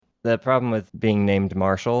The problem with being named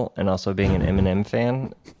Marshall and also being an Eminem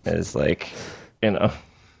fan is like, you know,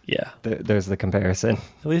 Yeah. there's the comparison.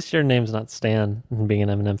 At least your name's not Stan, being an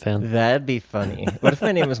Eminem fan. That'd be funny. What if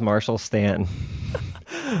my name was Marshall Stan?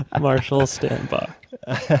 Marshall Stanbach.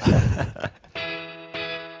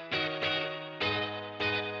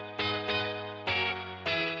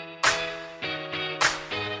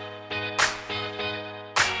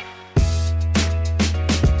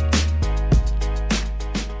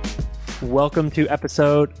 Welcome to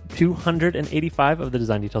episode 285 of the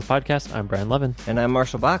Design Details Podcast. I'm Brian Levin. And I'm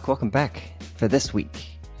Marshall Bach. Welcome back for this week.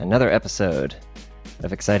 Another episode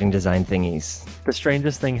of exciting design thingies. The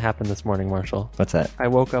strangest thing happened this morning, Marshall. What's that? I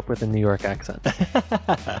woke up with a New York accent.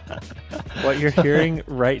 What you're hearing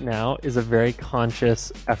right now is a very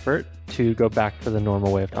conscious effort to go back to the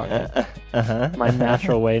normal way of talking. My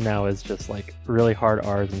natural way now is just like really hard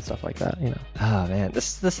R's and stuff like that, you know. Oh man, this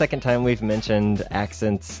is the second time we've mentioned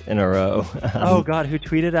accents in a row. Oh God, who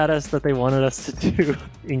tweeted at us that they wanted us to do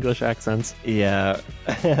English accents? Yeah,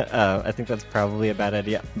 I think that's probably a bad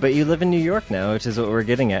idea. But you live in New York now, which is what we're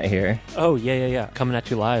getting at here. Oh, yeah. Coming at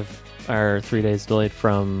you live. Our 3 days delayed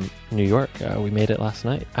from New York. We made it last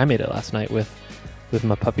night. I made it last night with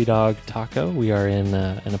my puppy dog, Taco. We are in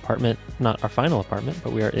an apartment, not our final apartment,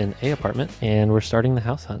 but we are in a apartment, and we're starting the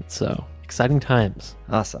house hunt. So exciting times.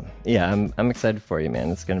 Awesome. Yeah, I'm excited for you, man.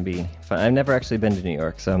 It's going to be fun. I've never actually been to New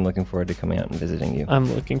York, so I'm looking forward to coming out and visiting you.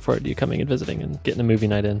 I'm looking forward to you coming and visiting and getting a movie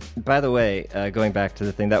night in. By the way, going back to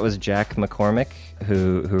the thing, that was Jack McCormick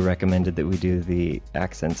who recommended that we do the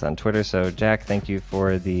accents on Twitter. So Jack, thank you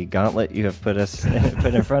for the gauntlet you have put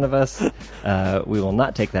in front of us. We will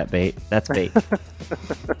not take that bait. That's bait.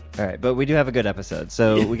 All right, but we do have a good episode.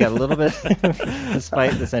 So we got a little bit,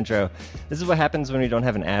 despite this intro. This is what happens when we don't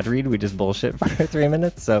have an ad read. We just bullshit for 3 minutes.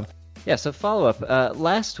 So yeah, so follow up.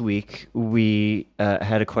 Last week, we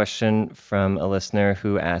had a question from a listener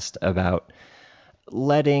who asked about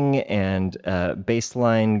leading and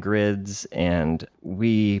baseline grids, and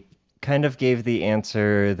we kind of gave the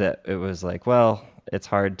answer that it was like, well, it's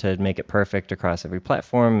hard to make it perfect across every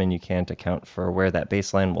platform, and you can't account for where that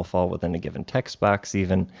baseline will fall within a given text box,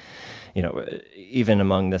 even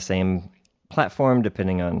among the same platform,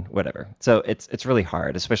 depending on whatever. So it's really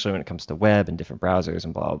hard, especially when it comes to web and different browsers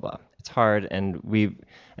and blah blah blah. It's hard, and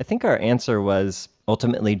I think our answer was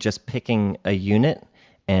ultimately just picking a unit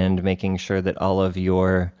and making sure that all of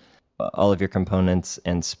your components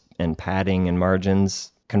and padding and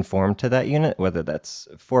margins conform to that unit, whether that's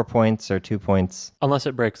 4 points or 2 points. Unless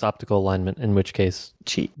it breaks optical alignment, in which case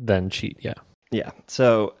cheat. Then cheat, yeah. Yeah.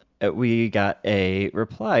 So we got a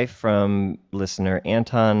reply from listener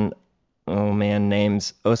Anton. Oh man,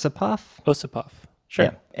 name's Osipov. Osipov, sure.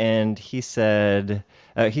 Yeah. And he said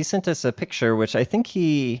he sent us a picture, which I think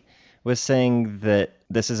he was saying that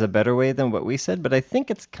this is a better way than what we said, but I think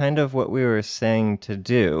it's kind of what we were saying to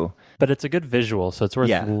do. But it's a good visual, so it's worth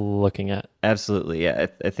looking at. Absolutely, yeah.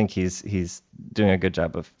 I think he's doing a good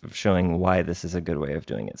job of showing why this is a good way of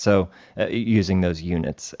doing it. So using those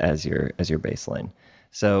units as your baseline.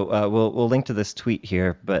 So we'll link to this tweet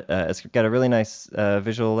here, but it's got a really nice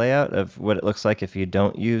visual layout of what it looks like if you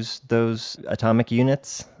don't use those atomic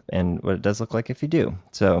units, and what it does look like if you do.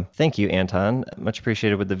 So thank you, Anton. Much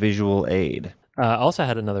appreciated with the visual aid. I also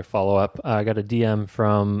had another follow-up. I got a DM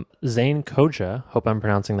from Zane Koja. Hope I'm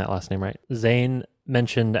pronouncing that last name right. Zane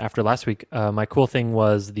mentioned after last week, my cool thing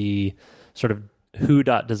was the sort of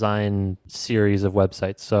who.design series of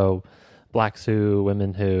websites. So Blacks Who,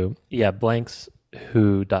 Women Who, Blanks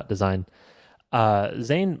Who.design.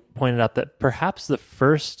 Zane pointed out that perhaps the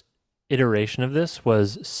first iteration of this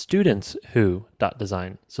was Students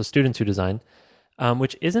Who.design. So Students Who Design,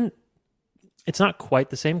 which it's not quite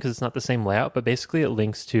the same because it's not the same layout, but basically it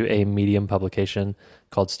links to a Medium publication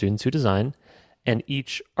called Students Who Design, and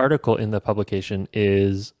each article in the publication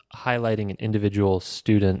is highlighting an individual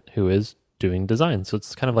student who is doing design. So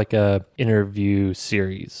it's kind of like a interview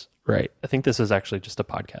series, right? I think this is actually just a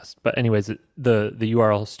podcast. But anyways, the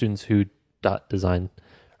URL studentswho.design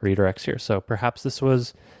redirects here. So perhaps this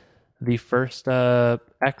was the first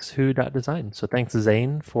xwho.design. So thanks,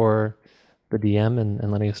 Zane, for the DM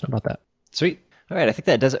and letting us know about that. Sweet. All right, I think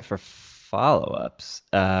that does it for follow-ups.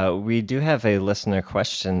 We do have a listener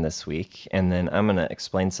question this week, and then I'm going to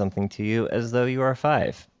explain something to you as though you are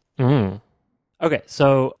 5. Okay,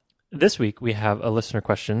 so this week we have a listener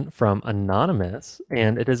question from Anonymous,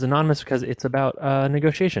 and it is anonymous because it's about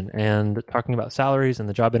negotiation and talking about salaries and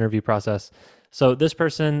the job interview process. So this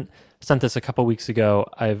person sent this a couple weeks ago.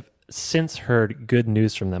 I've since heard good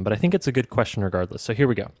news from them, but I think it's a good question regardless. So here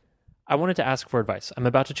we go. I wanted to ask for advice. I'm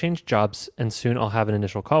about to change jobs, and soon I'll have an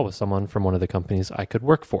initial call with someone from one of the companies I could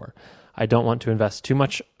work for. I don't want to invest too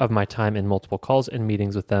much of my time in multiple calls and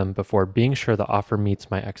meetings with them before being sure the offer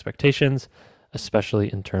meets my expectations,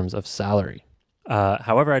 especially in terms of salary.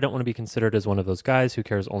 However, I don't want to be considered as one of those guys who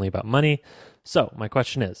cares only about money. So my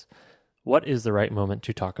question is, what is the right moment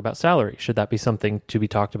to talk about salary? Should that be something to be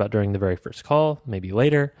talked about during the very first call, maybe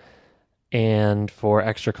later? And for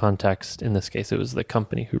extra context, in this case, it was the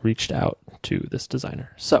company who reached out to this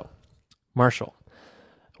designer. So, Marshall,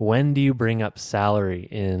 when do you bring up salary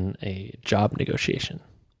in a job negotiation?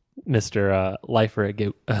 Mr. Lifer at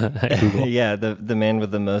Google. Yeah, the man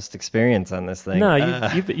with the most experience on this thing. No,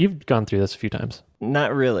 you've gone through this a few times.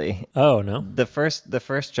 Not really. Oh, no? The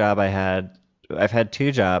first job I've had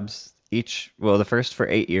two jobs, the first for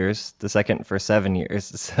 8 years, the second for 7 years.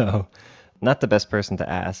 So not the best person to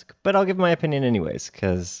ask, but I'll give my opinion anyways,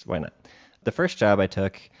 because why not? The first job I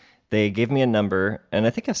took, they gave me a number, and I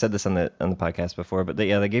think I've said this on the podcast before, but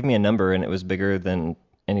they gave me a number, and it was bigger than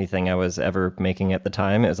anything I was ever making at the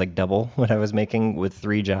time. It was like double what I was making with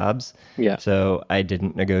 3 jobs. Yeah. So I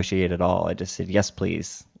didn't negotiate at all. I just said, yes,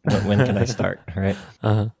 please. When can I start? Right.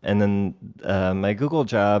 Uh-huh. And then my Google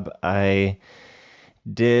job, I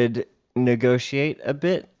did negotiate a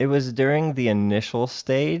bit. It was during the initial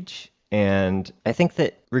stage. And I think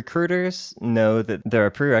that recruiters know that there are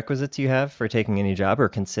prerequisites you have for taking any job or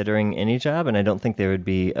considering any job, and I don't think they would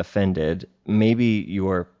be offended. Maybe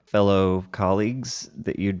your fellow colleagues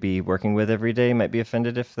that you'd be working with every day might be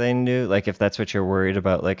offended if they knew, like if that's what you're worried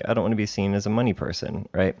about, like I don't want to be seen as a money person,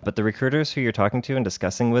 right? But the recruiters who you're talking to and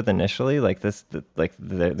discussing with initially, like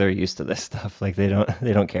they're used to this stuff. Like they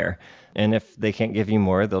don't care. And if they can't give you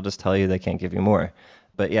more, they'll just tell you they can't give you more.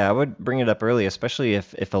 But yeah, I would bring it up early, especially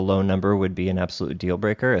if a low number would be an absolute deal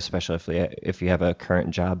breaker, especially if you have a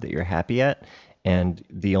current job that you're happy at, and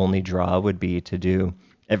the only draw would be to do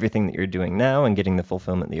everything that you're doing now and getting the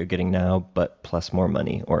fulfillment that you're getting now, but plus more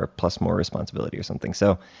money or plus more responsibility or something.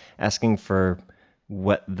 So asking for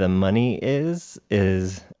what the money is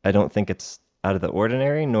I don't think it's out of the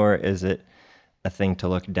ordinary, nor is it a thing to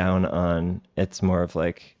look down on. It's more of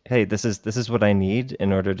like, hey, this is what I need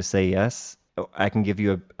in order to say yes. I can give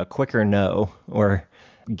you a quicker no or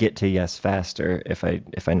get to yes faster if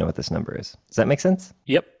I know what this number is. Does that make sense?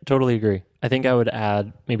 Yep, totally agree. I think I would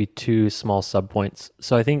add maybe 2 small subpoints.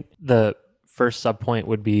 So I think the first subpoint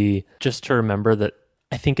would be just to remember that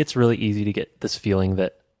I think it's really easy to get this feeling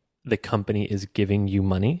that the company is giving you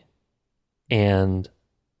money, and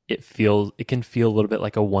it can feel a little bit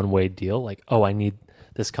like a one-way deal, like, oh, I need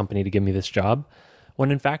this company to give me this job. When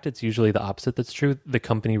in fact, it's usually the opposite that's true. The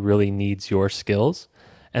company really needs your skills,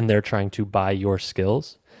 and they're trying to buy your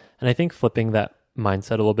skills. And I think flipping that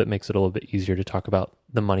mindset a little bit makes it a little bit easier to talk about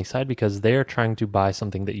the money side, because they're trying to buy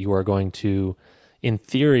something that you are going to, in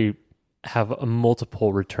theory, have a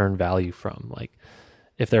multiple return value from. Like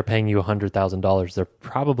if they're paying you $100,000, they're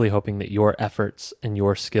probably hoping that your efforts and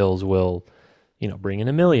your skills will, bring in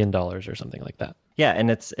 $1 million or something like that. Yeah, and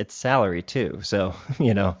it's salary too. So,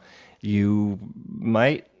 you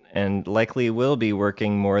might and likely will be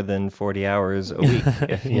working more than 40 hours a week,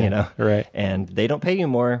 Right. And they don't pay you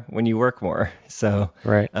more when you work more. So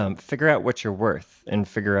right. Figure out what you're worth and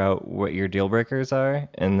figure out what your deal breakers are.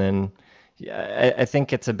 And then I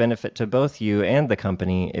think it's a benefit to both you and the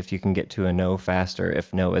company if you can get to a no faster,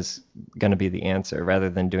 if no is going to be the answer, rather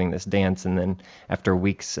than doing this dance. And then after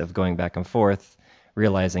weeks of going back and forth,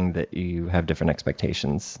 realizing that you have different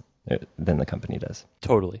expectations than the company does.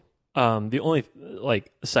 Totally. The only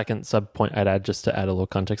second sub point I'd add, just to add a little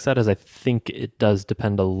context, that is I think it does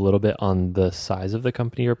depend a little bit on the size of the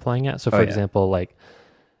company you're applying at. So for example,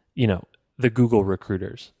 the Google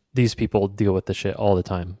recruiters, these people deal with the shit all the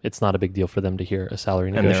time. It's not a big deal for them to hear a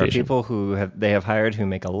salary negotiation. And there are people who have hired who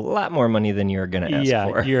make a lot more money than you're going to ask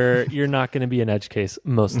for. Yeah, you're not going to be an edge case,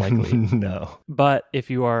 most likely. No. But if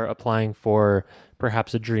you are applying for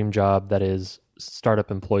perhaps a dream job that is startup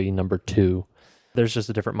employee number 2, there's just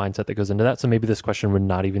a different mindset that goes into that. So maybe this question would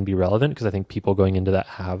not even be relevant, because I think people going into that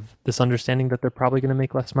have this understanding that they're probably going to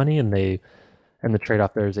make less money, and the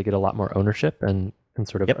trade-off there is they get a lot more ownership and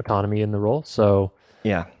sort of autonomy in the role. So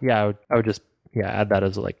I would just add that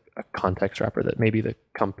as like a context wrapper, that maybe the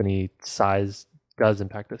company size does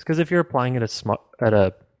impact this. Because if you're applying at a small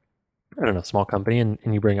company and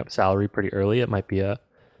you bring up salary pretty early, it might be a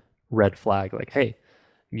red flag, like, hey,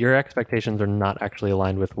 your expectations are not actually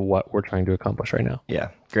aligned with what we're trying to accomplish right now.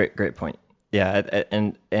 Yeah, great point. Yeah,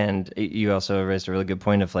 and you also raised a really good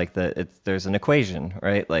point of like there's an equation,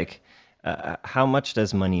 right? Like, how much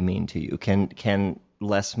does money mean to you? Can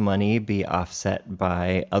less money be offset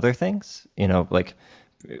by other things? Like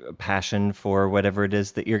passion for whatever it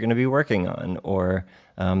is that you're going to be working on, or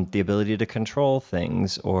the ability to control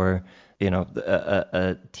things, or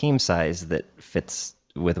a team size that fits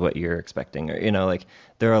with what you're expecting, or like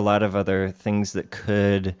there are a lot of other things that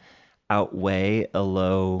could outweigh a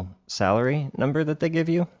low salary number that they give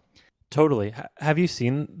you. Totally. Have you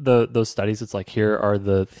seen those studies? It's like, here are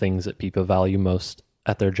the things that people value most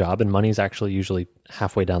at their job, and money's actually usually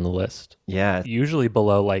halfway down the list. Yeah. Usually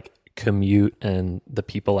below like commute and the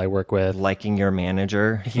people I work with. Liking your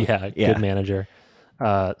manager. Yeah, good manager.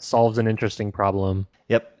 Solves an interesting problem.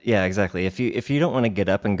 Yep. Yeah, exactly. If you don't want to get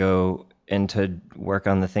up and go into work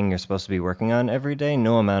on the thing you're supposed to be working on every day,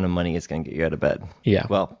 no amount of money is going to get you out of bed. Yeah.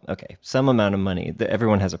 Well, okay, some amount of money.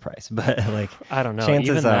 Everyone has a price, but like, I don't know.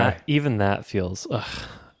 Chances even that feels.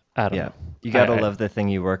 I don't know. You gotta love the thing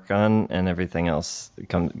you work on, and everything else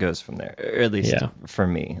goes from there. Or at least for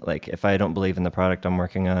me, like if I don't believe in the product I'm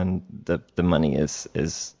working on, the money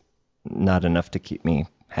is not enough to keep me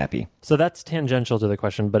happy. So that's tangential to the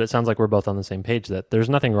question, but it sounds like we're both on the same page that there's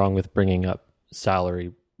nothing wrong with bringing up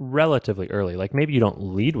salary relatively early. Like maybe you don't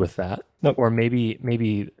lead with that. Nope. Or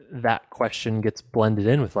maybe that question gets blended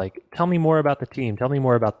in with like, tell me more about the team, tell me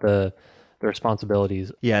more about the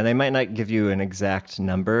responsibilities. Yeah, they might not give you an exact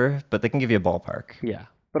number, but they can give you a ballpark. Yeah.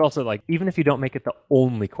 But also, like, even if you don't make it the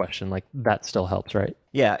only question, like, that still helps, right?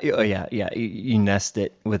 Yeah. Oh, yeah. You nest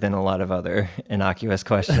it within a lot of other innocuous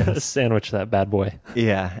questions. Sandwich that bad boy.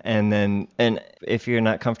 Yeah. And if you're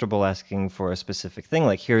not comfortable asking for a specific thing,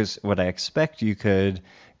 like, here's what I expect, you could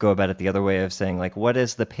go about it the other way of saying, like, what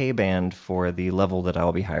is the pay band for the level that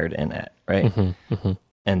I'll be hired in at, right? Mm-hmm, mm-hmm.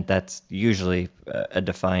 And that's usually a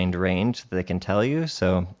defined range that they can tell you.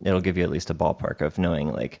 So it'll give you at least a ballpark of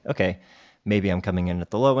knowing, like, okay, maybe I'm coming in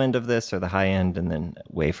at the low end of this or the high end, and then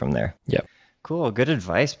way from there. Yep. Cool. Good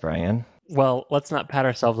advice, Brian. Well, let's not pat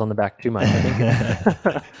ourselves on the back too much, I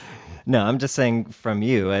think. No, I'm just saying from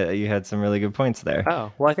you, you had some really good points there.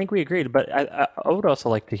 Oh, well, I think we agreed. But I would also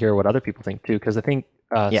like to hear what other people think, too, because I think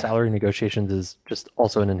salary negotiations is just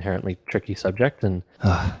also an inherently tricky subject. And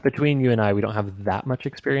between you and I, we don't have that much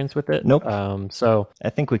experience with it. Nope. So I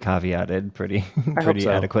think we caveated pretty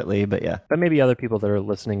adequately, but yeah. But maybe other people that are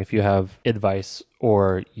listening, if you have advice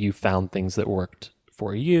or you found things that worked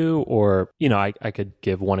for you, or, I could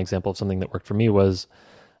give one example of something that worked for me was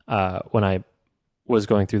when I was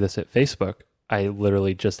going through this at Facebook, I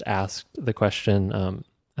literally just asked the question,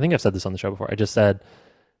 I think I've said this on the show before. I just said,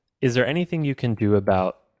 is there anything you can do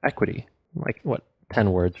about equity? Like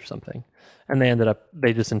 10 words or something. And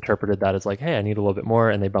they just interpreted that as like, hey, I need a little bit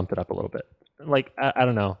more. And they bumped it up a little bit. Like, I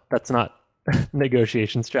don't know. That's not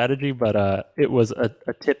negotiation strategy, but it was a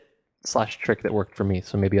tip/trick that worked for me.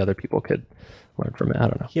 So maybe other people could learn from it. I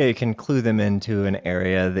don't know. Yeah, you can clue them into an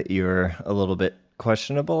area that you're a little bit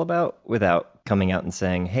questionable about without coming out and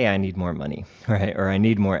saying, hey, I need more money, right? Or I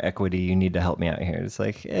need more equity. You need to help me out here. It's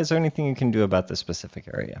like, is there anything you can do about this specific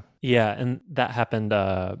area? Yeah. And that happened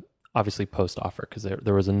obviously post offer, because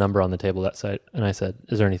there was a number on the table that side. And I said,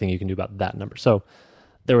 is there anything you can do about that number? So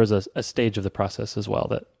there was a stage of the process as well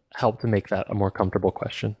that helped to make that a more comfortable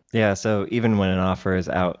question. Yeah. So even when an offer is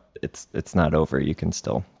out, it's not over. You can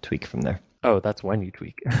still tweak from there. Oh, that's when you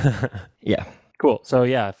tweak. Yeah. Cool. So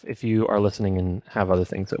yeah, if you are listening and have other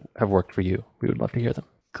things that have worked for you, we would love to hear them.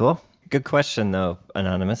 Cool. Good question, though,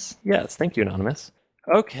 Anonymous. Yes. Thank you, Anonymous.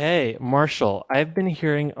 Okay, Marshall, I've been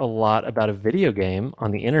hearing a lot about a video game on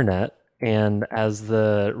the internet, and as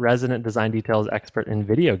the resident design details expert in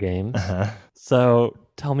video games, so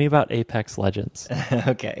tell me about Apex Legends.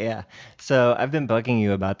 Okay, yeah. So I've been bugging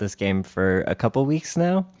you about this game for a couple weeks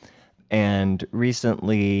now. And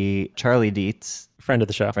recently, Charlie Dietz, friend of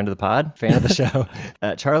the show, friend of the pod, fan of the show,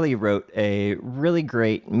 Charlie wrote a really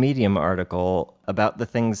great Medium article about the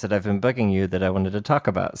things that I've been bugging you that I wanted to talk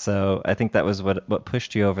about. So I think that was what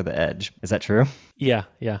pushed you over the edge. Is that true? Yeah.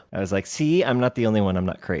 I was like, see, I'm not the only one. I'm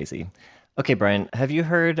not crazy. Okay, Brian, have you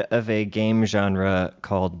heard of a game genre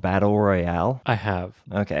called Battle Royale? I have.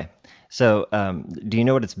 Okay. So, do you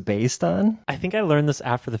know what it's based on? I think I learned this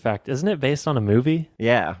after the fact. Isn't it based on a movie?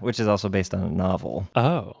 Yeah, which is also based on a novel.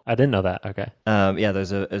 Oh, I didn't know that. Okay. Yeah,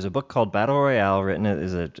 there's a book called Battle Royale, written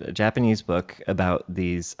as a Japanese book about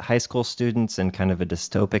these high school students in kind of a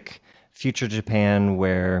dystopic future Japan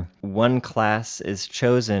where one class is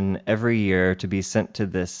chosen every year to be sent to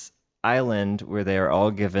this island where they are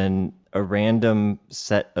all given a random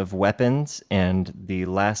set of weapons, and the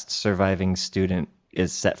last surviving student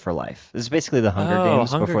is set for life. This is basically the Hunger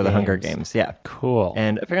Games before the Hunger Games. Yeah. Cool.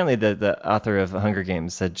 And apparently the author of Hunger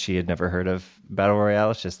Games said she had never heard of Battle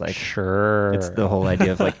Royale. It's just like, sure. It's the whole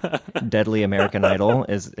idea of like deadly American Idol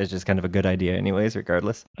is just kind of a good idea anyways,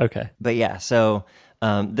 regardless. Okay. But yeah, so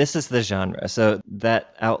This is the genre. So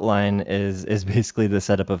that outline is basically the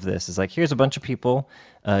setup of this. It's like, here's a bunch of people.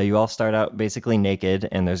 You all start out basically naked,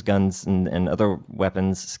 and there's guns and other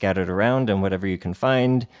weapons scattered around, and whatever you can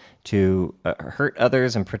find to hurt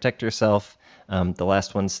others and protect yourself. The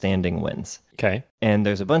last one standing wins. Okay. And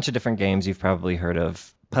there's a bunch of different games you've probably heard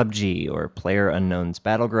of. PUBG or PlayerUnknown's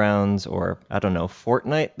Battlegrounds, or I don't know,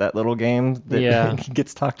 Fortnite, that little game that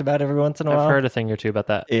gets talked about every once in a while. I've heard a thing or two about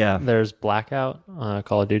that. Yeah. There's Blackout,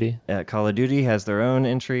 Call of Duty. Call of Duty has their own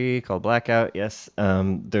entry called Blackout, yes.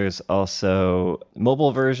 There's also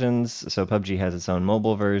mobile versions, so PUBG has its own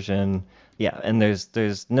mobile version. Yeah, and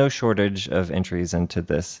there's no shortage of entries into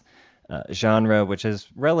this genre, which is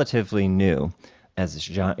relatively new as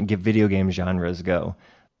video game genres go.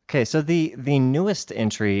 Okay, so the newest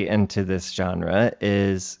entry into this genre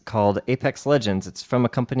is called Apex Legends. It's from a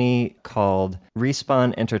company called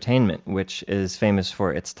Respawn Entertainment, which is famous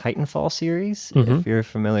for its Titanfall series, if you're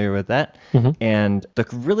familiar with that. And the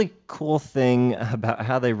really cool thing about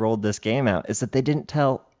how they rolled this game out is that they didn't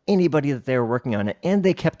tell anybody that they were working on it, and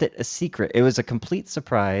they kept it a secret. It was a complete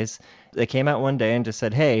surprise. They came out one day and just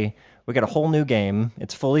said, hey, we got a whole new game.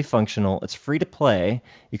 It's fully functional. It's free to play.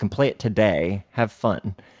 You can play it today. Have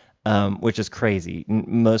fun. Which is crazy.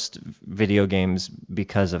 Most video games,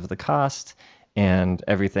 because of the cost and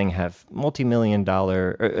everything, have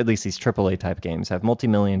multi-million-dollar, or at least these AAA type games, have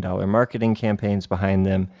multi-million-dollar marketing campaigns behind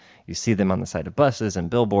them. You see them on the side of buses and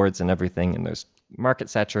billboards and everything, and there's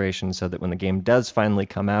market saturation so that when the game does finally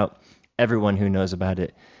come out, everyone who knows about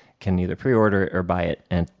it can either pre-order it or buy it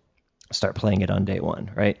and start playing it on day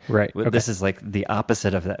one, right? Right. Okay. This is like the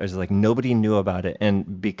opposite of that. It was like nobody knew about it,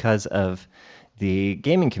 and because of the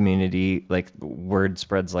gaming community, like, word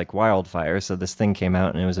spreads like wildfire. So this thing came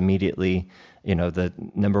out and it was immediately, the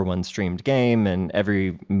number one streamed game, and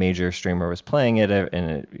every major streamer was playing it,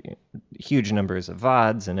 and huge numbers of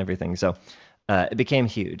VODs and everything. So it became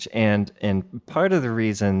huge. And part of the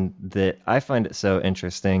reason that I find it so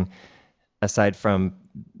interesting, aside from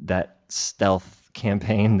that stealth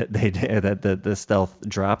campaign that they did, that the stealth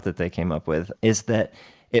drop that they came up with, is that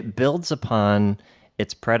it builds upon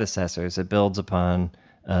its predecessors. It builds upon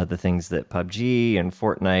the things that PUBG and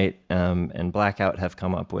Fortnite and Blackout have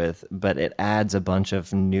come up with, but it adds a bunch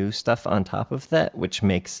of new stuff on top of that, which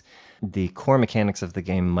makes the core mechanics of the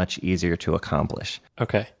game much easier to accomplish.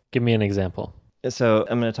 Okay, give me an example. So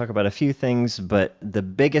I'm going to talk about a few things, but the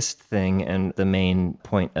biggest thing and the main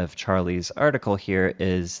point of Charlie's article here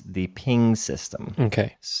is the ping system.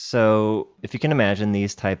 Okay. So if you can imagine,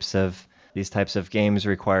 these types of games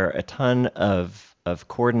require a ton of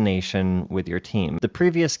coordination with your team. The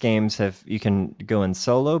previous games you can go in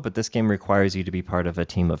solo, but this game requires you to be part of a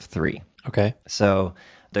team of 3. Okay. So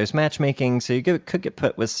there's matchmaking, so you could get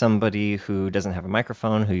put with somebody who doesn't have a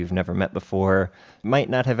microphone, who you've never met before, might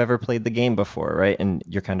not have ever played the game before, right? And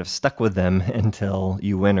you're kind of stuck with them until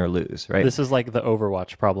you win or lose, right? This is like the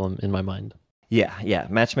Overwatch problem in my mind. Yeah.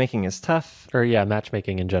 Matchmaking is tough. Or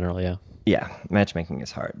matchmaking in general, yeah. Yeah, matchmaking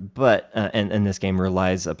is hard. But, and this game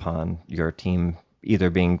relies upon your team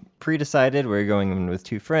either being pre-decided, where you're going in with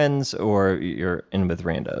 2 friends, or you're in with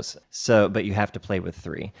randos. So, but you have to play with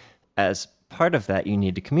 3. As part of that, you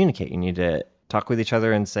need to communicate. You need to talk with each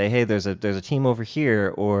other and say, hey, there's a team over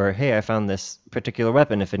here, or hey, I found this particular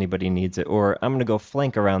weapon if anybody needs it, or I'm going to go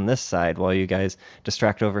flank around this side while you guys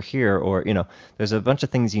distract over here, or there's a bunch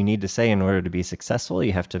of things you need to say in order to be successful.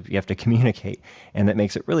 You have to communicate, and that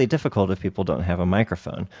makes it really difficult if people don't have a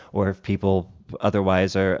microphone, or if people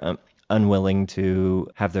otherwise are unwilling to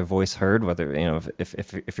have their voice heard. Whether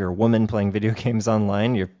if you're a woman playing video games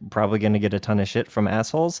online, you're probably going to get a ton of shit from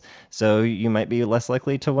assholes, so you might be less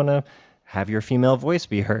likely to want to have your female voice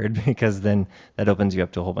be heard, because then that opens you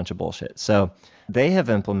up to a whole bunch of bullshit. So they have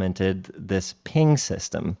implemented this ping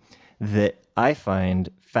system that I find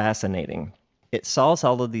fascinating. It solves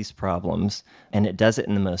all of these problems, and it does it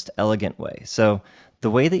in the most elegant way. So the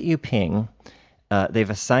way that you ping, they've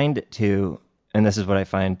assigned it to, and this is what I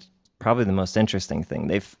find probably the most interesting thing.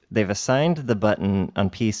 They've assigned the button on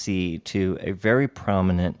PC to a very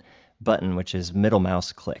prominent button, which is middle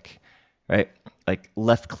mouse click, right? Like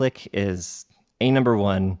left click is number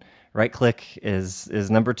 1, right click is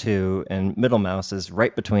number 2, and middle mouse is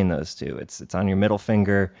right between those two. It's on your middle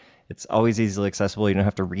finger. It's always easily accessible. You don't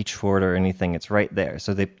have to reach for it or anything. It's right there.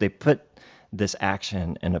 So they put this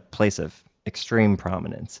action in a place of extreme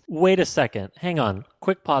prominence. Wait a second. Hang on.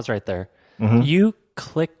 Quick pause right there. Mm-hmm. You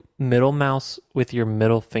click middle mouse with your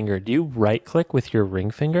middle finger. Do you right click with your ring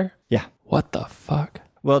finger? Yeah. What the fuck?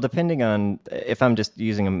 Well, depending on, if I'm just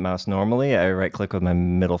using a mouse normally, I right click with my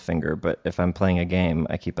middle finger, but if I'm playing a game,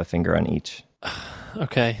 I keep a finger on each.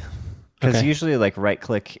 Okay. Because Okay. usually like right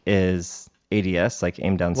click is ADS, like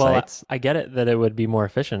aim down Well, sights. I get it that it would be more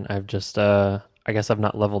efficient. I've just I guess I've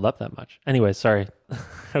not leveled up that much. Anyway, sorry.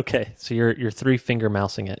 Okay, so you're three finger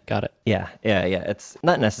mousing it. Got it. Yeah. It's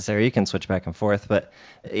not necessary. You can switch back and forth, but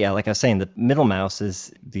yeah, like I was saying, the middle mouse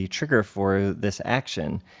is the trigger for this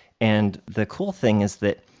action. And the cool thing is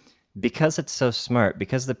that because it's so smart,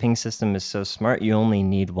 because the ping system is so smart, you only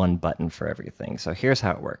need one button for everything. So here's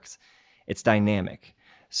how it works. It's dynamic.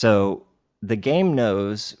 So the game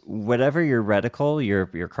knows whatever your reticle, your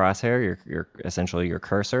crosshair, your essentially your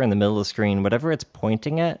cursor in the middle of the screen, whatever it's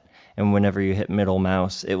pointing at, and whenever you hit middle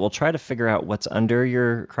mouse, it will try to figure out what's under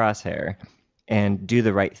your crosshair and do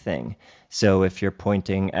the right thing. So if you're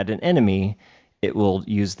pointing at an enemy, it will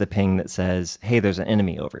use the ping that says, hey, there's an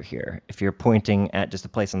enemy over here. If you're pointing at just a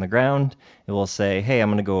place on the ground, it will say, hey, I'm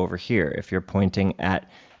going to go over here. If you're pointing at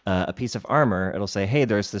a piece of armor, it'll say, hey,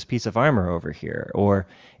 there's this piece of armor over here. Or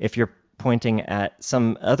if you're pointing at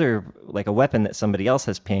some other, like a weapon that somebody else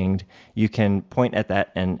has pinged, you can point at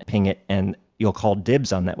that and ping it, and you'll call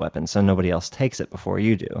dibs on that weapon so nobody else takes it before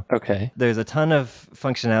you do. Okay. There's a ton of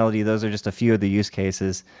functionality. Those are just a few of the use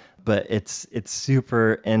cases, but it's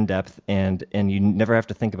super in-depth, and you never have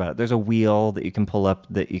to think about it. There's a wheel that you can pull up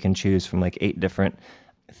that you can choose from like 8 different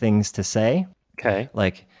things to say. Okay.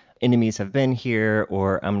 Like enemies have been here,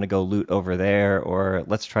 or I'm going to go loot over there, or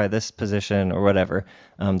let's try this position, or whatever.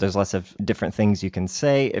 There's lots of different things you can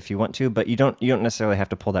say if you want to, but you don't necessarily have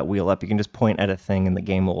to pull that wheel up. You can just point at a thing, and the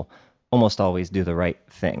game will almost always do the right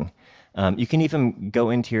thing. You can even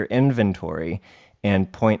go into your inventory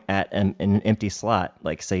and point at an empty slot.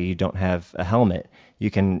 Like say you don't have a helmet,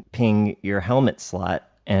 you can ping your helmet slot,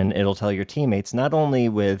 and it'll tell your teammates not only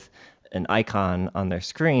with an icon on their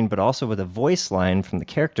screen, but also with a voice line from the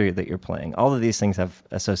character that you're playing. All of these things have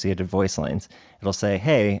associated voice lines. It'll say,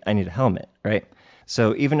 hey, I need a helmet, right?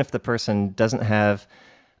 So even if the person doesn't have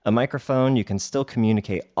a microphone, you can still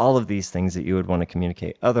communicate all of these things that you would want to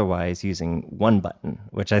communicate otherwise using one button,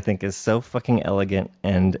 which I think is so fucking elegant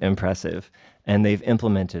and impressive. And they've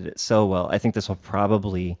implemented it so well. I think this will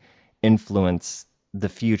probably influence the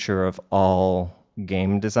future of all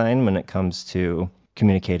game design when it comes to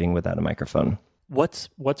communicating without a microphone. What's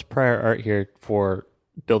prior art here for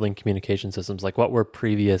building communication systems? Like what were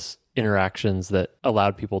previous interactions that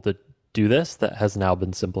allowed people to do this that has now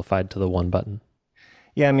been simplified to the one button?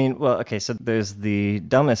 Yeah, I mean, well, okay, so there's the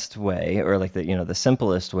dumbest way, or like the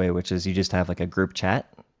simplest way, which is you just have like a group chat.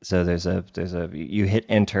 So you hit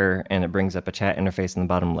enter and it brings up a chat interface in the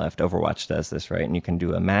bottom left. Overwatch does this, right? And you can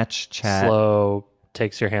do a match chat. Slow,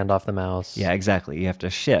 takes your hand off the mouse. Yeah, exactly. You have to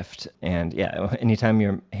shift. And yeah, anytime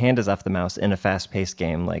your hand is off the mouse in a fast-paced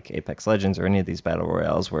game like Apex Legends or any of these battle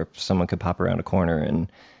royales where someone could pop around a corner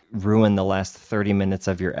and ruin the last 30 minutes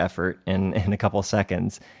of your effort in a couple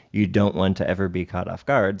seconds, you don't want to ever be caught off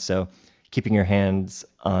guard. So keeping your hands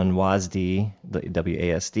on WASD, the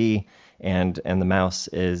WASD, and the mouse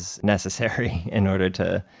is necessary in order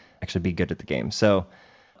to actually be good at the game. So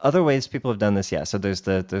other ways people have done this, yeah. So there's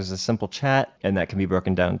a simple chat, and that can be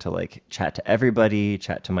broken down to like chat to everybody,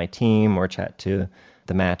 chat to my team, or chat to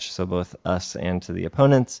the match, so both us and to the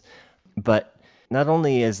opponents. But not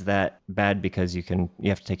only is that bad because you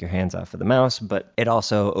have to take your hands off of the mouse, but it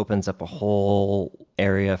also opens up a whole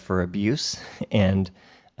area for abuse and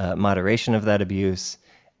moderation of that abuse.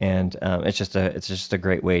 And it's just a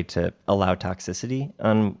great way to allow toxicity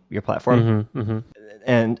on your platform. Mm-hmm, mm-hmm.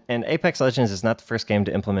 And Apex Legends is not the first game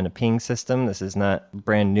to implement a ping system. This is not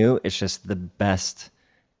brand new. It's just the best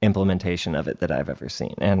implementation of it that I've ever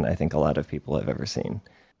seen, and I think a lot of people have ever seen.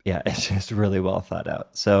 Yeah, it's just really well thought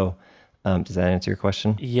out. So does that answer your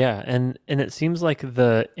question? Yeah, and it seems like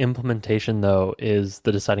the implementation though is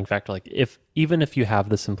the deciding factor. Like even if you have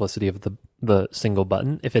the simplicity of the single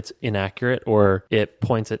button, if it's inaccurate or it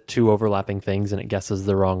points at two overlapping things and it guesses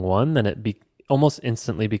the wrong one, then it almost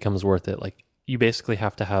instantly becomes worth it. Like you basically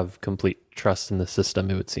have to have complete trust in the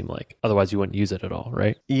system, it would seem like. Otherwise you wouldn't use it at all,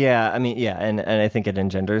 right? Yeah, I mean, yeah, and I think it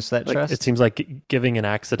engenders that trust. It seems like giving an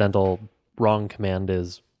accidental wrong command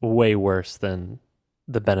is way worse than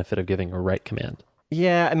the benefit of giving a right command.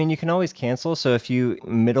 Yeah, I mean, you can always cancel. So if you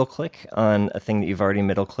middle click on a thing that you've already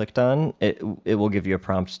middle clicked on, it will give you a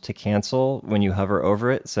prompt to cancel when you hover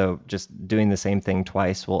over it. So just doing the same thing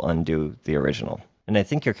twice will undo the original. And I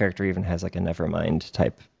think your character even has like a nevermind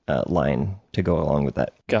type line to go along with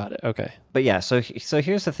that. Got it. Okay. But yeah, so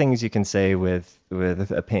here's the things you can say with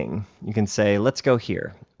a ping. You can say, let's go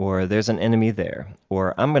here, or there's an enemy there,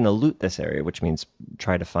 or I'm going to loot this area, which means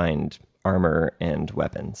try to find armor and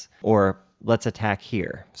weapons, or let's attack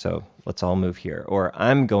here, so let's all move here, or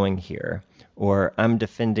I'm going here, or I'm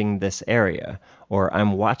defending this area, or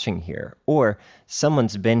I'm watching here, or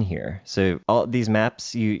someone's been here. So all these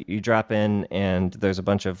maps, you drop in and there's a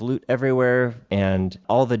bunch of loot everywhere, and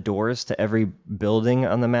all the doors to every building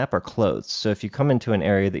on the map are closed. So if you come into an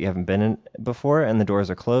area that you haven't been in before and the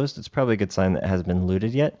doors are closed, it's probably a good sign that it hasn't been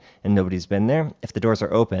looted yet and nobody's been there. If the doors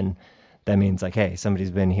are open, that means like, hey,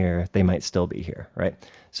 somebody's been here, they might still be here, right?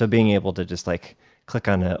 So being able to just like click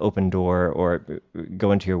on an open door or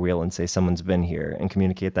go into your wheel and say someone's been here and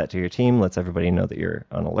communicate that to your team lets everybody know that you're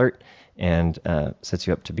on alert and sets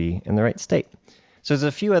you up to be in the right state. So there's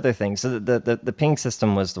a few other things. So the ping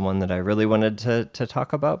system was the one that I really wanted to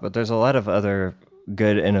talk about, but there's a lot of other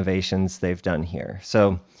good innovations they've done here.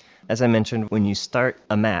 So as I mentioned, when you start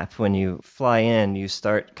a map, when you fly in, you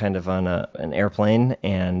start kind of on an airplane,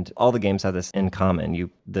 and all the games have this in common.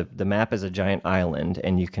 The map is a giant island,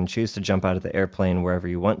 and you can choose to jump out of the airplane wherever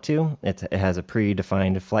you want to. It has a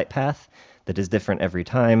predefined flight path that is different every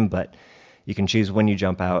time, but you can choose when you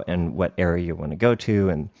jump out and what area you want to go to,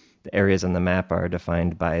 and the areas on the map are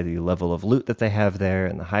defined by the level of loot that they have there,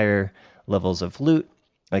 and the higher levels of loot,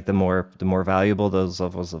 like the more valuable those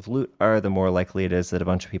levels of loot are, the more likely it is that a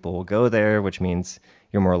bunch of people will go there, which means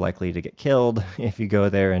you're more likely to get killed if you go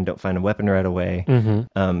there and don't find a weapon right away.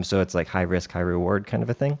 So it's like high risk, high reward kind of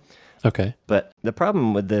a thing. Okay. But the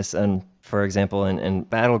problem with this, for example, in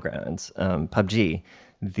Battlegrounds, PUBG,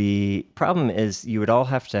 the problem is you would all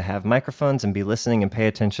have to have microphones and be listening and pay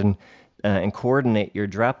attention and coordinate your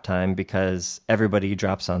drop time because everybody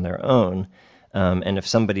drops on their own. And if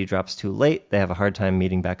somebody drops too late, they have a hard time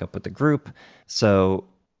meeting back up with the group. So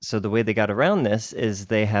the way they got around this is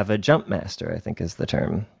they have a jump master, I think is the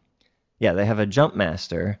term. Yeah, they have a jump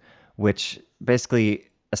master, which basically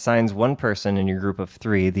assigns one person in your group of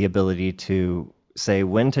 3 the ability to say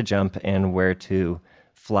when to jump and where to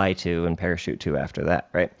fly to and parachute to after that,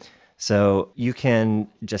 right? So you can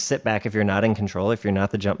just sit back if you're not in control. If you're not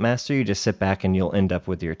the jump master, you just sit back and you'll end up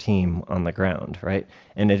with your team on the ground, right?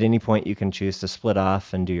 And at any point, you can choose to split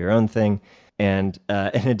off and do your own thing. And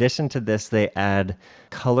in addition to this, they add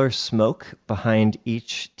color smoke behind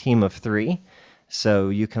each team of 3. So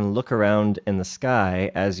you can look around in the sky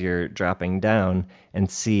as you're dropping down and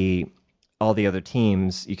see all the other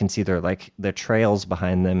teams. You can see their trails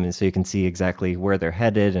behind them, and so you can see exactly where they're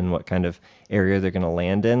headed and what kind of area they're going to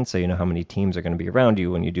land in, so you know how many teams are going to be around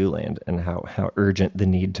you when you do land, and how urgent the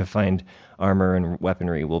need to find armor and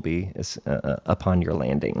weaponry will be upon your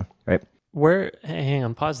landing, right? Hang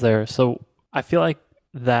on, pause there. So I feel like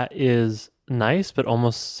that is nice, but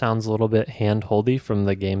almost sounds a little bit hand-holdy from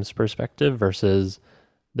the game's perspective versus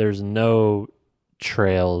there's no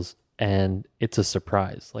trails and it's a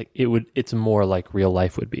surprise. Like it's more like real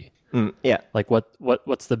life would be. Yeah. Like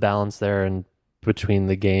what's the balance there and between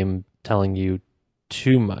the game telling you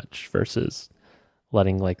too much versus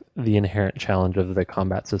letting like the inherent challenge of the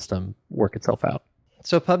combat system work itself out?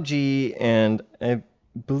 So PUBG and I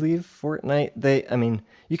believe Fortnite,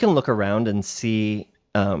 you can look around and see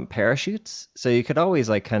parachutes. So you could always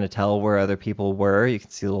like kind of tell where other people were. You can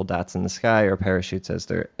see little dots in the sky or parachutes as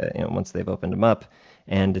they're once they've opened them up.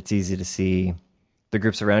 And it's easy to see the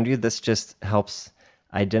groups around you. This just helps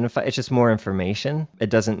identify. It's just more information. It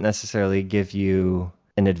doesn't necessarily give you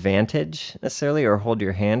an advantage necessarily or hold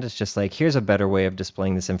your hand. It's just like, here's a better way of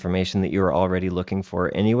displaying this information that you were already looking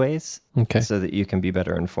for anyways. Okay. So that you can be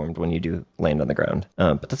better informed when you do land on the ground.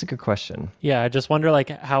 But that's a good question. Yeah, I just wonder like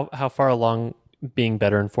how far along being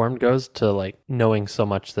better informed goes to like knowing so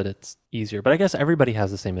much that it's easier. But I guess everybody has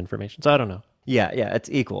the same information, so I don't know. Yeah, it's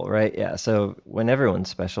equal, right? Yeah, so when everyone's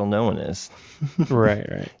special, no one is.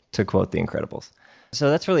 Right. To quote The Incredibles. So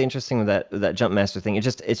that's really interesting with that jump master thing.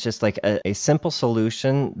 It's just like a simple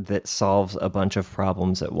solution that solves a bunch of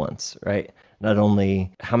problems at once, right? Not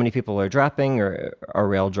only how many people are dropping, or are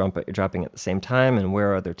we all dropping at the same time, and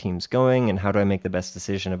where are other teams going, and how do I make the best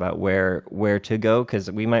decision about where to go? Because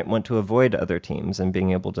we might want to avoid other teams, and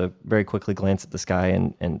being able to very quickly glance at the sky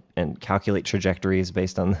and calculate trajectories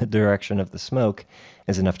based on the direction of the smoke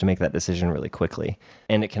is enough to make that decision really quickly.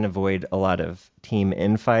 And it can avoid a lot of team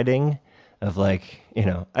infighting of like,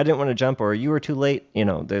 I didn't want to jump, or you were too late.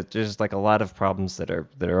 There's just like a lot of problems that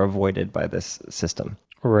are avoided by this system.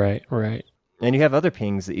 Right. And you have other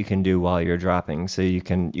pings that you can do while you're dropping. So you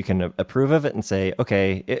can approve of it and say,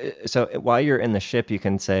 okay, so while you're in the ship, you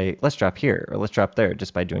can say, let's drop here or let's drop there,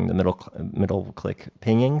 just by doing the middle click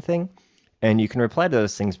pinging thing. And you can reply to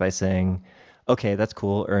those things by saying, okay, that's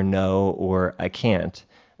cool, or no, or I can't.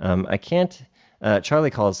 I can't Charlie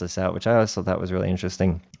calls this out, which I also thought was really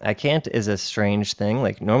interesting. I can't is a strange thing.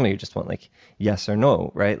 Like normally you just want like yes or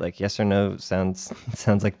no, right? Like yes or no sounds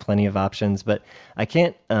sounds like plenty of options, but I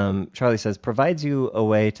can't. Charlie says provides you a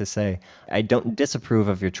way to say I don't disapprove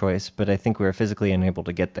of your choice, but I think we're physically unable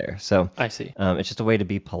to get there. So I see. it's just a way to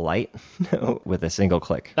be polite with a single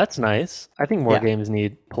click. That's nice. I think more Yeah. games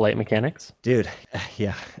need polite mechanics. Dude,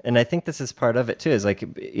 yeah. And I think this is part of it too, is like,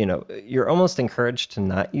 you're almost encouraged to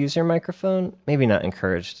not use your microphone. Maybe not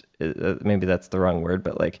encouraged, maybe that's the wrong word,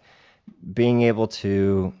 but like being able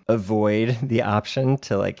to avoid the option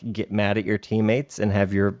to like get mad at your teammates and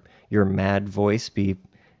have your mad voice be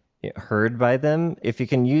heard by them. If you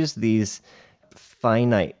can use these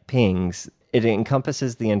finite pings, it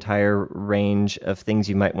encompasses the entire range of things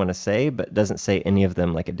you might want to say, but doesn't say any of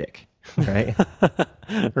them like a dick, right?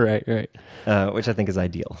 Right. Which I think is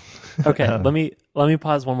ideal. Okay, let me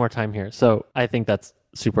pause one more time here. So I think that's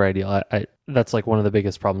super ideal. I that's like one of the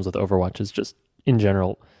biggest problems with Overwatch is just in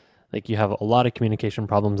general, like you have a lot of communication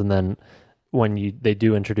problems, and then when they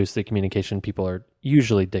do introduce the communication, people are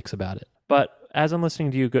usually dicks about it. But as I'm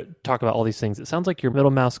listening to you talk about all these things, it sounds like you're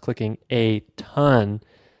middle mouse clicking a ton.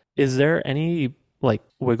 Is there any like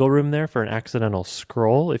wiggle room there for an accidental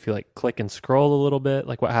scroll if you like click and scroll a little bit?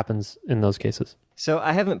 Like what happens in those cases? So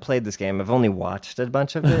I haven't played this game. I've only watched a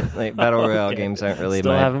bunch of it. Like Battle Royale Okay. games aren't really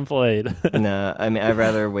Still my. haven't played. No, I mean I'd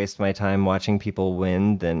rather waste my time watching people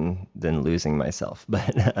win than losing myself.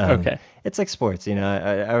 But Okay. it's like sports,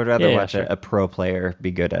 I would rather Yeah, watch sure. a pro player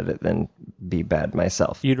be good at it than be bad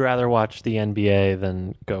myself. You'd rather watch the NBA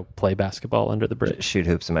than go play basketball under the bridge. Shoot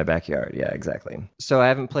hoops in my backyard. Yeah, exactly. So I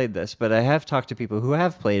haven't played this, but I have talked to people who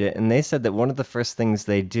have played it, and they said that one of the first things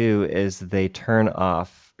they do is they turn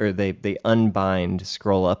off or they unbind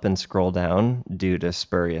scroll up and scroll down due to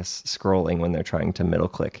spurious scrolling when they're trying to middle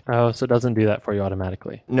click. Oh, so it doesn't do that for you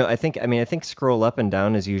automatically. No, I think scroll up and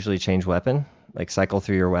down is usually change weapon, like cycle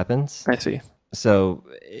through your weapons. I see. So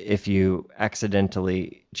if you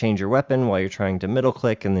accidentally change your weapon while you're trying to middle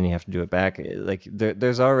click and then you have to do it back, like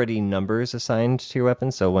there's already numbers assigned to your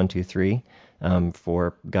weapon. So 1, 2, 3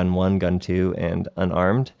 for gun 1, gun 2, and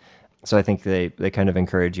unarmed. So I think they kind of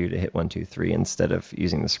encourage you to hit 1, 2, 3 instead of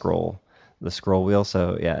using the scroll wheel.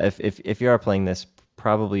 So yeah, if you are playing this,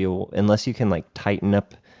 probably unless you can like tighten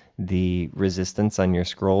up the resistance on your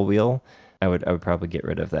scroll wheel, I would probably get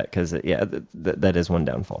rid of that because that is one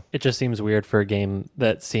downfall. It just seems weird for a game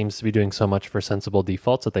that seems to be doing so much for sensible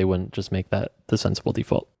defaults that they wouldn't just make that the sensible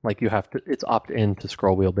default. Like you have to, it's opt in to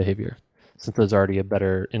scroll wheel behavior since there's already a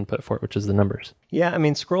better input for it, which is the numbers. Yeah, I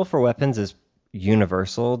mean, scroll for weapons is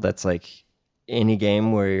universal. That's like any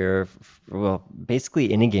game where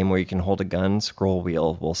basically any game where you can hold a gun, scroll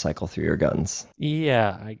wheel will cycle through your guns.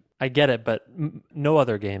 Yeah, I get it, but no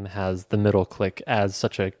other game has the middle click as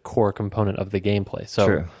such a core component of the gameplay. So,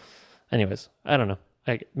 True. anyways, I don't know.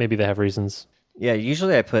 Maybe they have reasons. Yeah,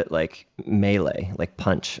 usually I put like melee, like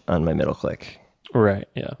punch on my middle click. Right,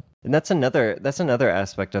 yeah. And that's another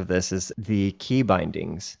aspect of this is the key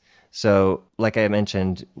bindings. So, like I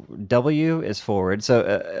mentioned, W is forward.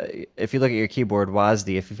 So, if you look at your keyboard,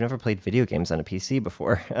 WASD, if you've never played video games on a PC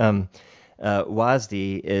before,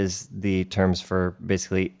 WASD is the terms for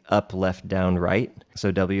basically up, left, down, right.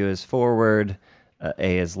 So, W is forward,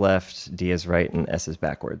 A is left, D is right, and S is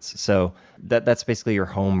backwards. So, that's basically your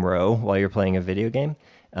home row while you're playing a video game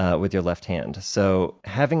with your left hand. So,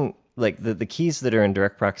 having like the keys that are in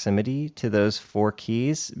direct proximity to those 4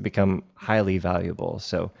 keys become highly valuable.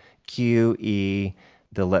 So Q, E,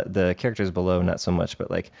 the characters below not so much, but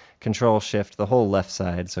like Control Shift, the whole left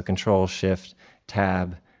side. So Control Shift,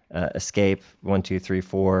 Tab, Escape, 1, 2, 3,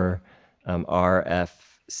 4, R,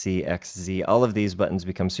 F, C, X, Z. All of these buttons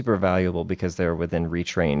become super valuable because they're within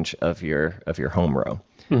reach range of your home row,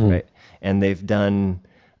 right? And they've done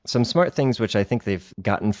some smart things which I think they've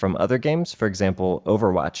gotten from other games. For example,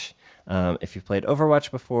 Overwatch. If you've played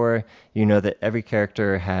Overwatch before, you know that every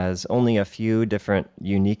character has only a few different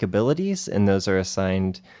unique abilities, and those are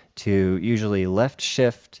assigned to usually left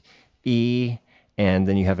shift, E, and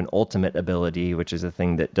then you have an ultimate ability, which is a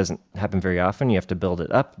thing that doesn't happen very often. You have to build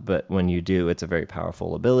it up, but when you do, it's a very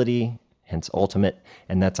powerful ability, hence ultimate,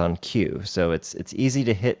 and that's on Q. So it's easy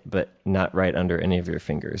to hit, but not right under any of your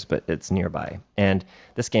fingers, but it's nearby. And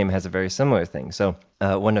this game has a very similar thing. So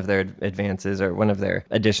one of their advances or one of their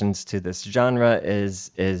additions to this genre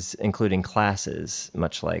is including classes,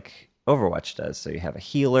 much like Overwatch does. So you have a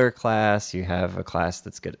healer class, you have a class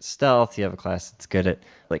that's good at stealth, you have a class that's good at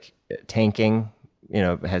like tanking,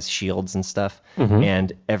 has shields and stuff. Mm-hmm.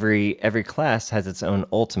 And every class has its own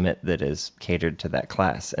ultimate that is catered to that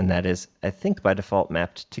class, and that is, I think, by default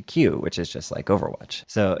mapped to Q, which is just like Overwatch.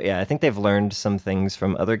 So yeah, I think they've learned some things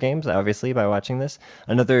from other games, obviously, by watching this.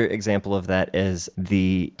 Another example of that is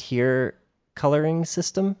the tier coloring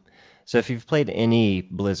system. So if you've played any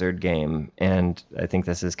Blizzard game, and I think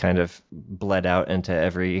this is kind of bled out into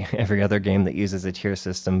every other game that uses a tier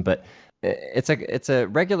system, but it's a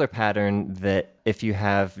regular pattern that if you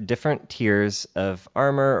have different tiers of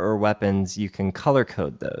armor or weapons, you can color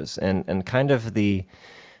code those. And kind of the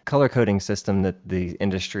color coding system that the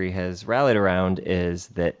industry has rallied around is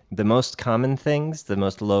that the most common things, the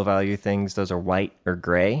most low value things, those are white or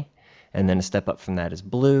gray. And then a step up from that is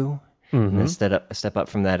blue. And then a step up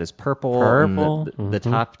from that is purple. Purple. And the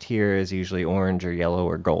top tier is usually orange or yellow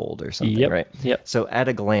or gold or something, right? Yep. So at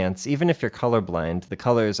a glance, even if you're colorblind, the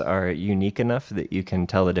colors are unique enough that you can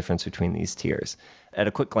tell the difference between these tiers at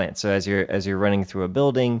a quick glance. So as you're running through a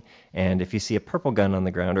building, and if you see a purple gun on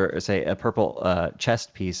the ground, or say a purple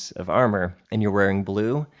chest piece of armor, and you're wearing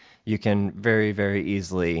blue, you can very, very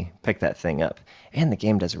easily pick that thing up. And the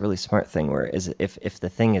game does a really smart thing where if the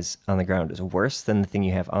thing is on the ground is worse than the thing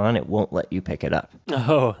you have on, it won't let you pick it up.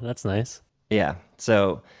 Oh, that's nice. Yeah.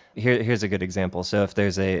 So here's a good example. So if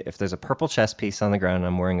there's a purple chest piece on the ground and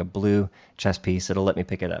I'm wearing a blue chest piece, it'll let me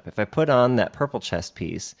pick it up. If I put on that purple chest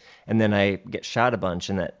piece and then I get shot a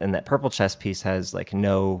bunch and that purple chest piece has like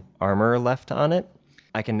no armor left on it,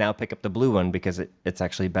 I can now pick up the blue one because it's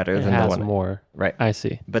actually better than the one. It has more. Right. I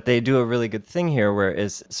see. But they do a really good thing here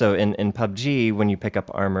so in PUBG, when you pick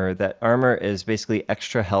up armor, that armor is basically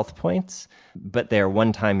extra health points, but they are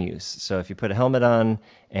one-time use. So if you put a helmet on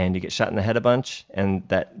and you get shot in the head a bunch and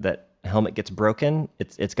that helmet gets broken,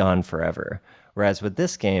 it's gone forever. Whereas with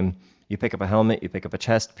this game, you pick up a helmet, you pick up a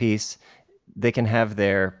chest piece, they can have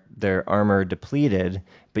their armor depleted,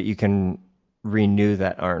 but you can renew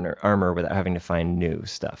that armor without having to find new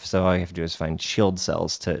stuff. So all you have to do is find shield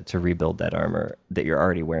cells to rebuild that armor that you're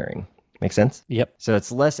already wearing. Make sense? Yep. So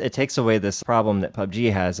it takes away this problem that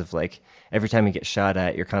PUBG has of like every time you get shot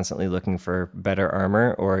at, you're constantly looking for better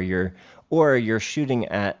armor, or you're shooting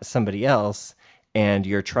at somebody else and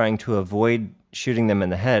you're trying to avoid shooting them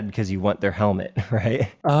in the head because you want their helmet,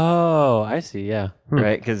 right? Oh, I see. Yeah.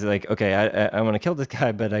 Right? Because like, okay, I want to kill this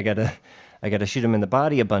guy, but I gotta shoot him in the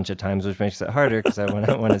body a bunch of times, which makes it harder because I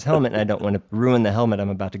want his helmet, and I don't want to ruin the helmet I'm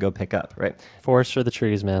about to go pick up, right? Forest for the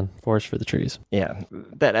trees, man. Forest for the trees. Yeah,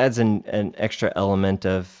 that adds an extra element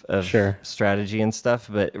of Sure. strategy and stuff,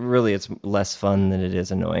 but really it's less fun than it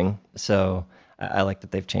is annoying. So I like that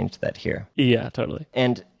they've changed that here. Yeah, totally.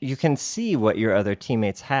 And you can see what your other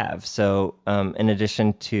teammates have. So in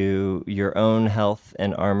addition to your own health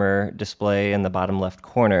and armor display in the bottom left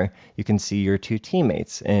corner, you can see your two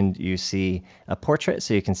teammates. And you see a portrait,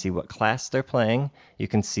 so you can see what class they're playing. You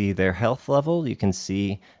can see their health level. You can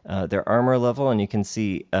see their armor level. And you can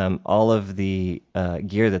see all of the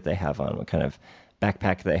gear that they have on, what kind of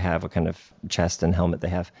backpack they have, what kind of chest and helmet they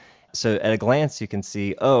have. So at a glance, you can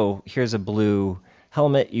see, oh, here's a blue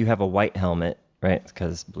helmet. You have a white helmet, right?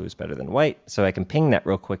 Because blue is better than white. So I can ping that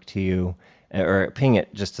real quick to you, or ping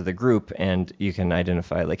it just to the group, and you can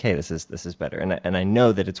identify like, hey, this is better. And I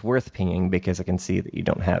know that it's worth pinging because I can see that you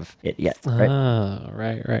don't have it yet, right? Oh,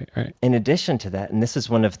 right. In addition to that, and this is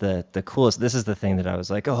one of the coolest, this is the thing that I was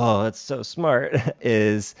like, oh, that's so smart,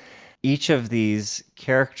 is each of these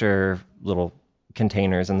character little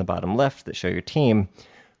containers in the bottom left that show your team,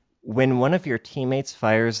 when one of your teammates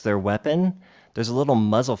fires their weapon, there's a little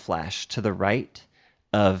muzzle flash to the right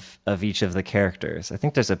of each of the characters. I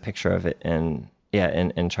think there's a picture of it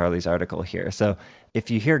in Charlie's article here. So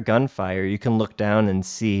if you hear gunfire, you can look down and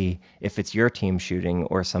see if it's your team shooting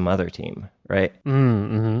or some other team, right?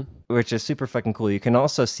 Mm-hmm. Which is super fucking cool. You can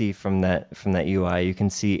also see from that UI, you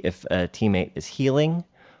can see if a teammate is healing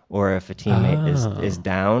or if a teammate is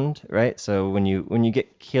downed, right? So when you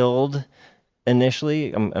get killed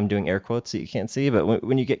initially, I'm doing air quotes that you can't see, but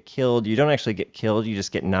when you get killed, you don't actually get killed, you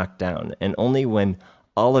just get knocked down. And only when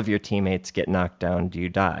all of your teammates get knocked down do you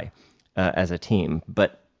die as a team.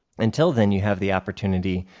 But until then, you have the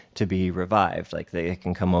opportunity to be revived. Like they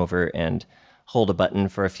can come over and hold a button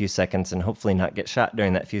for a few seconds and hopefully not get shot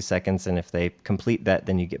during that few seconds. And if they complete that,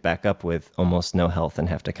 then you get back up with almost no health and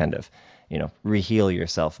have to kind of, re-heal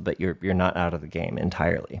yourself, but you're not out of the game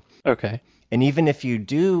entirely. Okay. And even if you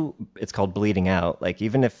do, it's called bleeding out. Like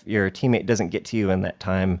even if your teammate doesn't get to you in that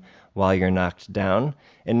time while you're knocked down,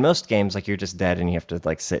 in most games, like you're just dead and you have to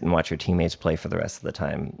like sit and watch your teammates play for the rest of the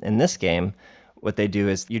time. In this game, what they do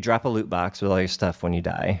is you drop a loot box with all your stuff when you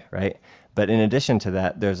die, right? But in addition to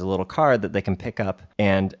that, there's a little card that they can pick up,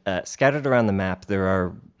 and scattered around the map, there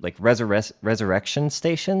are like resurrection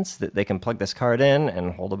stations that they can plug this card in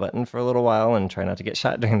and hold a button for a little while and try not to get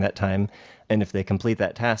shot during that time. And if they complete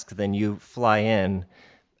that task, then you fly in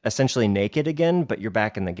essentially naked again, but you're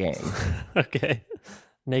back in the game. Okay.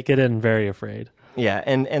 Naked and very afraid. Yeah,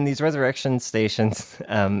 and these resurrection stations,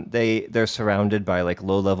 they're surrounded by like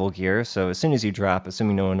low level gear. So as soon as you drop,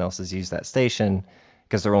 assuming no one else has used that station,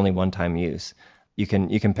 because they're only one time use, you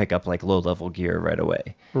can pick up like low level gear right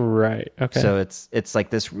away. Right. Okay. So it's like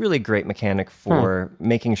this really great mechanic for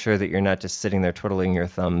making sure that you're not just sitting there twiddling your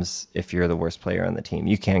thumbs if you're the worst player on the team.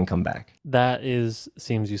 You can come back. That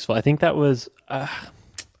seems useful. I think that was.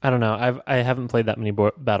 I don't know. I haven't played that many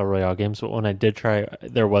battle royale games, but when I did try,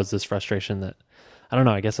 there was this frustration that I don't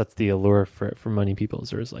know. I guess that's the allure for many people. Is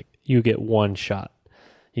there's like you get one shot,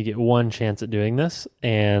 you get one chance at doing this,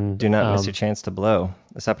 and do not miss your chance to blow.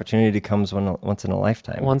 This opportunity comes once in a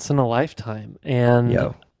lifetime. Once in a lifetime, and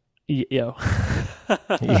yo.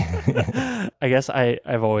 I guess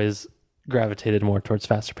I've always gravitated more towards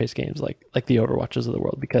faster paced games like the Overwatches of the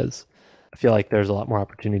world, because I feel like there's a lot more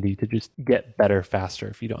opportunity to just get better faster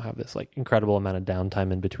if you don't have this like incredible amount of downtime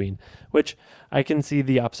in between, which I can see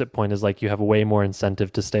the opposite point is like you have way more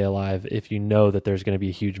incentive to stay alive if you know that there's going to be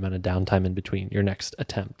a huge amount of downtime in between your next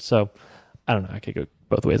attempt. So I don't know. I could go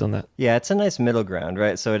both ways on that. Yeah, it's a nice middle ground,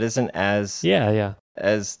 right? So it isn't as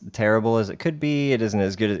as terrible as it could be. It isn't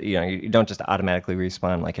as good as, you don't just automatically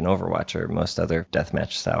respawn like in Overwatch or most other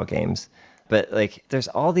deathmatch style games. But like, there's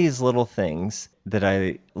all these little things that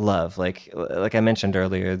I love. Like I mentioned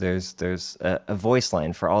earlier, there's a voice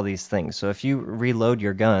line for all these things. So if you reload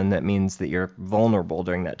your gun, that means that you're vulnerable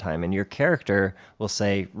during that time, and your character will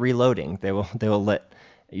say reloading. They will let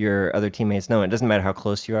your other teammates know. It doesn't matter how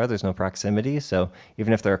close you are. There's no proximity. So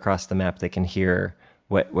even if they're across the map, they can hear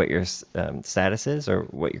what your status is or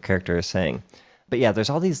what your character is saying. But yeah, there's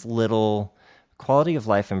all these little quality of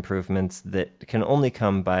life improvements that can only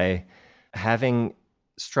come by having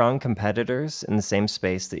strong competitors in the same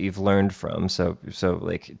space that you've learned from. So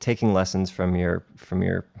like taking lessons from your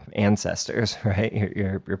ancestors, right?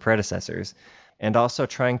 Your predecessors, and also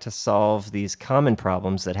trying to solve these common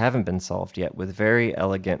problems that haven't been solved yet with very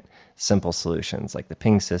elegant, simple solutions like the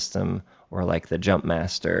ping system, or like the jump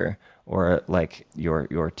master, or like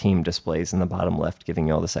your team displays in the bottom left giving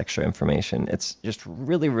you all this extra information. It's just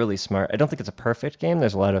really, really smart. I don't think it's a perfect game.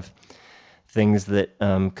 There's a lot of things that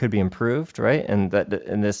could be improved, right? And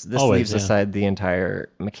this leaves aside the entire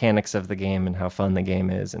mechanics of the game and how fun the game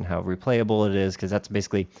is and how replayable it is, because that's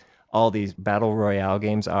basically all these battle royale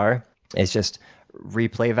games are. It's just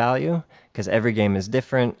replay value, because every game is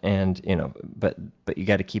different, and but you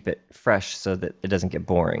got to keep it fresh so that it doesn't get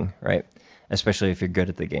boring, right? Especially if you're good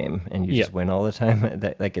at the game and you just win all the time,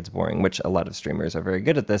 that gets boring, which a lot of streamers are very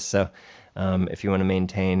good at this. So if you want to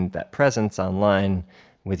maintain that presence online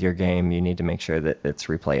with your game, you need to make sure that it's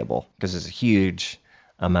replayable, because there's a huge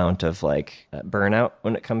amount of like burnout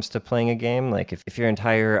when it comes to playing a game. Like if your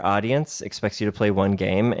entire audience expects you to play one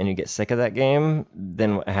game and you get sick of that game,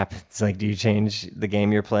 then what happens? Like, do you change the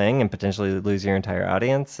game you're playing and potentially lose your entire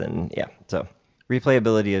audience? And so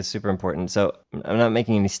replayability is super important. So I'm not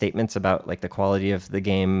making any statements about like the quality of the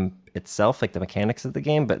game itself, like the mechanics of the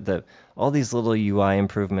game, but all these little UI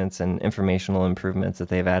improvements and informational improvements that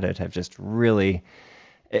they've added have just really,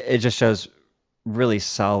 it just shows really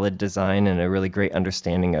solid design and a really great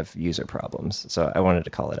understanding of user problems. So I wanted to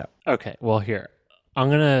call it out. Okay, well here, I'm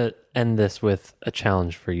going to end this with a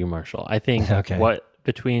challenge for you, Marshall. I think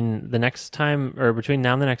between now and the next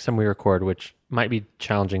time we record, which might be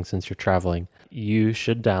challenging since you're traveling, you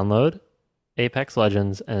should download Apex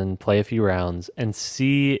Legends and play a few rounds and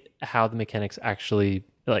see how the mechanics actually,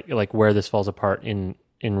 like where this falls apart in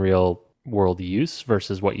real world use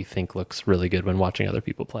versus what you think looks really good when watching other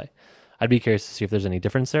people play. I'd be curious to see if there's any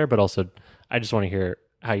difference there, but also I just want to hear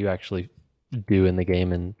how you actually do in the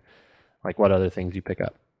game and like what other things you pick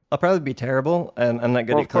up. I'll probably be terrible, and I'm not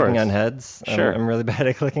good at clicking on heads. Sure. I'm really bad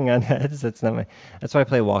at clicking on heads. That's why I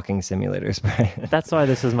play walking simulators. That's why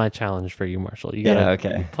this is my challenge for you, Marshall. You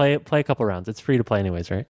gotta play a couple rounds. It's free to play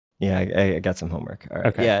anyways, right? Yeah, I got some homework. All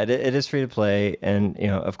right. Okay. Yeah, it is free to play, and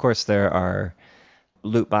of course there are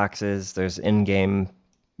loot boxes. There's in-game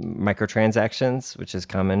microtransactions, which is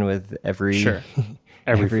common with every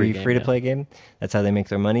free to play game. That's how they make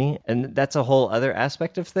their money. And that's a whole other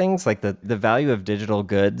aspect of things. Like the value of digital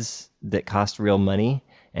goods that cost real money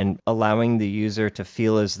and allowing the user to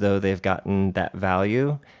feel as though they've gotten that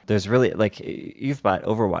value. There's really like you've bought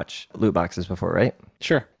Overwatch loot boxes before, right?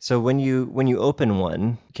 Sure. So when you open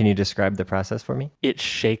one, can you describe the process for me? It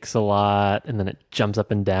shakes a lot, and then it jumps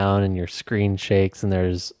up and down, and your screen shakes, and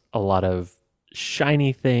there's a lot of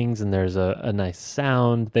shiny things, and there's a nice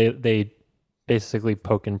sound. They basically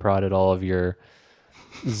poke and prod at all of your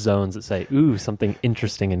zones that say, ooh, something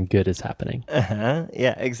interesting and good is happening.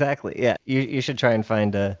 Yeah, exactly. Yeah, you should try and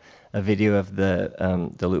find a video of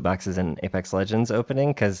the loot boxes in Apex Legends opening,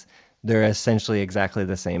 because they're essentially exactly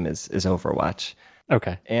the same as Overwatch.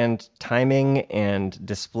 Okay. And timing and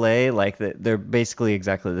display, like they're basically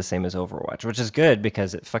exactly the same as Overwatch, which is good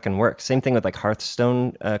because it fucking works. Same thing with like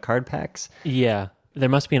Hearthstone card packs. Yeah. There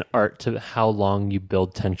must be an art to how long you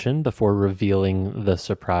build tension before revealing the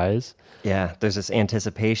surprise. Yeah, there's this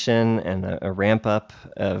anticipation and a ramp up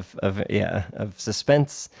of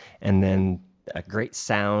suspense, and then a great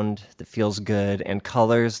sound that feels good, and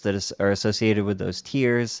colors that are associated with those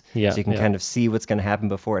tiers, Yeah, so you can yeah. kind of see what's going to happen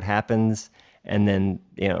before it happens, and then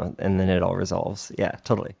it all resolves. Yeah,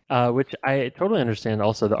 totally. Which I totally understand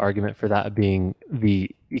also the argument for that being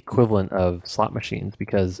the equivalent of slot machines,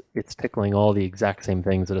 because it's tickling all the exact same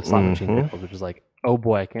things that a slot machine tickles, which is like, oh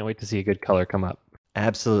boy, I can't wait to see a good color come up.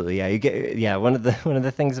 Absolutely, yeah. One of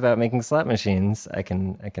the things about making slot machines I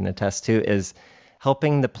can attest to is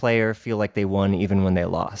helping the player feel like they won even when they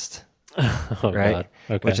lost. Oh, Right? God.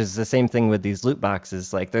 Okay. Which is the same thing with these loot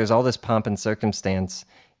boxes. Like there's all this pomp and circumstance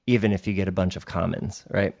even if you get a bunch of commons,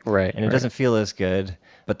 right? Right, And it right. doesn't feel as good,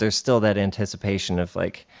 but there's still that anticipation of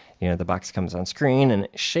like, the box comes on screen and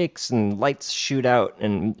it shakes and lights shoot out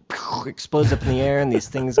and explodes up in the air and these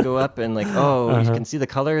things go up and like, oh, you can see the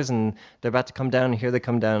colors and they're about to come down. Here they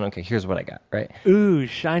come down. Okay, here's what I got, right? Ooh,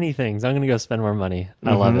 shiny things. I'm going to go spend more money.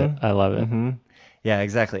 I love it. I love it. Yeah,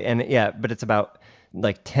 exactly. And but it's about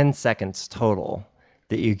like 10 seconds total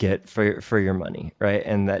that you get for your money, right?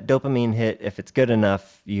 And that dopamine hit, if it's good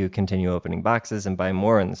enough, you continue opening boxes and buy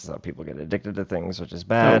more, and this is how people get addicted to things, which is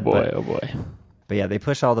bad. Oh boy. But yeah, they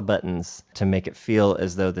push all the buttons to make it feel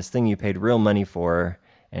as though this thing you paid real money for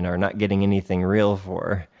and are not getting anything real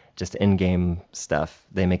for, just in-game stuff.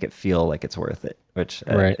 They make it feel like it's worth it, which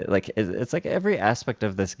Right. it's like every aspect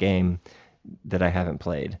of this game that I haven't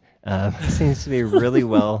played seems to be really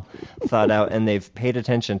well thought out, and they've paid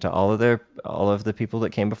attention to all of the people that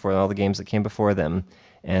came before, all the games that came before them,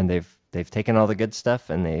 and they've taken all the good stuff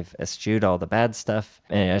and they've eschewed all the bad stuff,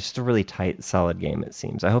 and it's just a really tight, solid game. It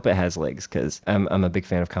seems. I hope it has legs because I'm a big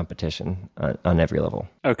fan of competition on every level.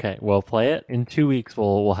 Okay, well, play it. In 2 weeks,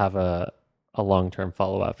 we'll have a long-term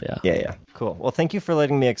follow-up, yeah. Yeah. Cool. Well, thank you for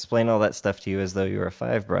letting me explain all that stuff to you as though you were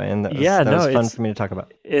 5, Brian. That was fun for me to talk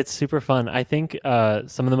about. It's super fun. I think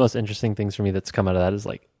some of the most interesting things for me that's come out of that is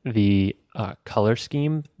like the color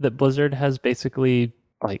scheme that Blizzard has basically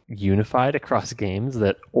like unified across games,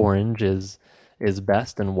 that orange is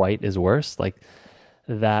best and white is worse. Like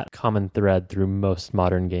that common thread through most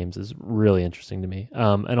modern games is really interesting to me.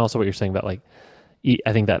 And also what you're saying about like,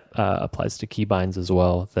 I think that applies to keybinds as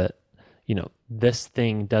well, that this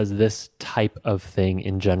thing does this type of thing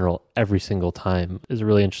in general every single time is a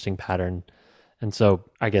really interesting pattern. And so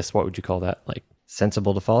I guess what would you call that? Like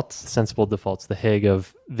Sensible defaults. sensible defaults. The Higg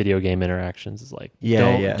of video game interactions is like,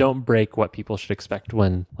 Yeah. don't break what people should expect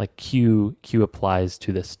when like Q applies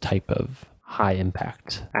to this type of high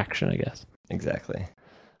impact action, I guess. Exactly.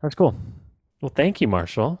 That's cool. Well, thank you,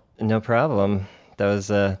 Marshall. No problem.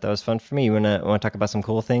 That was fun for me. You wanna talk about some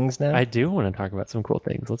cool things now? I do want to talk about some cool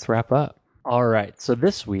things. Let's wrap up. All right. So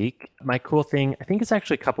this week, my cool thing, I think it's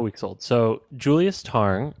actually a couple weeks old. So Julius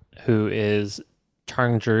Tarng, who is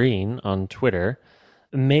Tarngerine on Twitter,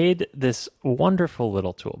 made this wonderful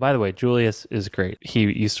little tool. By the way, Julius is great. He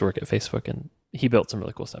used to work at Facebook and he built some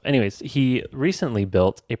really cool stuff. Anyways, he recently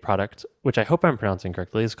built a product, which I hope I'm pronouncing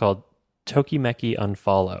correctly. It's called Tokimeki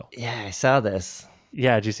Unfollow. Yeah, I saw this.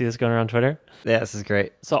 Yeah, did you see this going around Twitter? Yeah, this is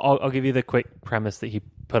great. So I'll give you the quick premise that he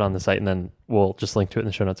put on the site, and then we'll just link to it in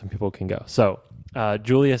the show notes and people can go. So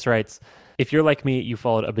Julius writes, if you're like me, you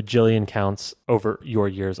followed a bajillion counts over your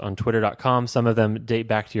years on twitter.com. Some of them date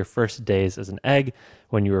back to your first days as an egg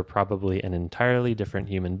when you were probably an entirely different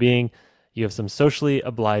human being. You have some socially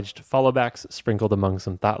obliged followbacks sprinkled among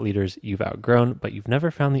some thought leaders you've outgrown, but you've never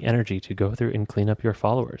found the energy to go through and clean up your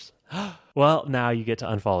followers. Well, now you get to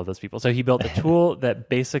unfollow those people. So he built a tool that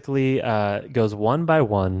basically goes one by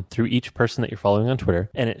one through each person that you're following on Twitter,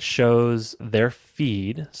 and it shows their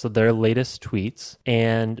feed, so their latest tweets.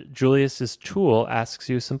 And Julius's tool asks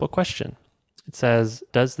you a simple question. It says,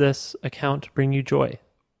 does this account bring you joy,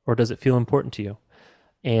 or does it feel important to you?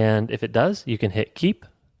 And if it does, you can hit keep,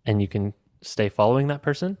 and you can stay following that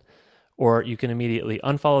person, or you can immediately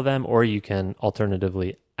unfollow them, or you can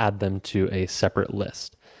alternatively add them to a separate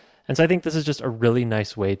list. And so I think this is just a really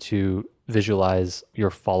nice way to visualize your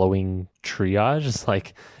following triage. It's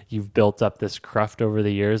like you've built up this cruft over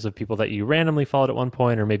the years of people that you randomly followed at one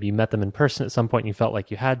point, or maybe you met them in person at some point and you felt like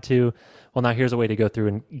you had to. Well, now here's a way to go through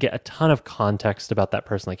and get a ton of context about that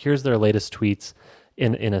person. Like here's their latest tweets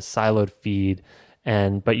in a siloed feed,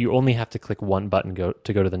 but you only have to click one button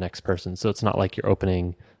to go to the next person. So it's not like you're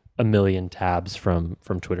opening a million tabs from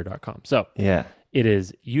twitter.com. So yeah. It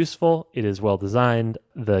is useful. It is well designed.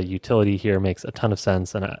 The utility here makes a ton of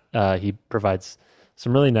sense. And he provides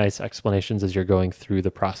some really nice explanations as you're going through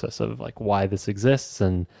the process of like why this exists.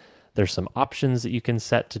 And there's some options that you can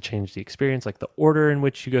set to change the experience, like the order in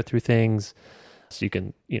which you go through things. So you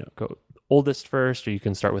can, go oldest first, or you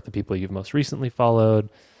can start with the people you've most recently followed.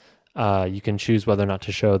 You can choose whether or not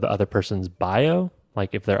to show the other person's bio,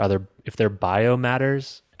 like if their bio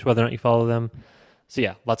matters to whether or not you follow them. So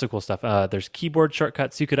yeah, lots of cool stuff. There's keyboard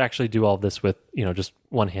shortcuts. You could actually do all this with, just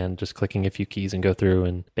one hand, just clicking a few keys and go through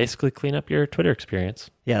and basically clean up your Twitter experience.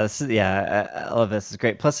 Yeah, I love this. It's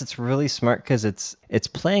great. Plus, it's really smart because it's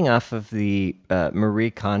playing off of the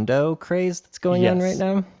Marie Kondo craze that's going on right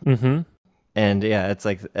now. Mm-hmm. And yeah, it's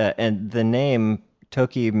like, and the name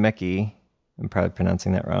Toki Meki, I'm probably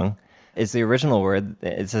pronouncing that wrong, is the original word.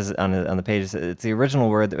 It says on the page, it's the original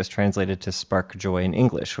word that was translated to spark joy in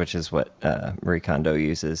English, which is what Marie Kondo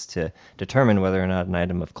uses to determine whether or not an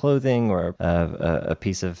item of clothing or a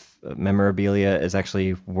piece of memorabilia is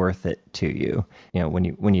actually worth it to you.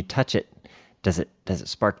 When you touch it, does it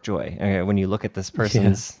spark joy? Okay, when you look at this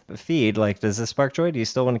person's feed, like, does this spark joy? Do you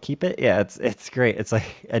still want to keep it? Yeah, it's great. It's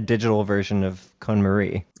like a digital version of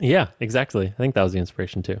KonMari. Yeah, exactly. I think that was the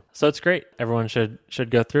inspiration too. So it's great. Everyone should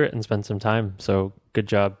go through it and spend some time. So good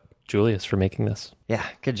job, Julius, for making this. Yeah,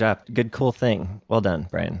 good job. Good, cool thing. Well done,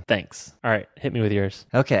 Brian. Thanks. All right, hit me with yours.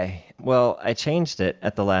 Okay. Well, I changed it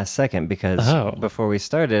at the last second because before we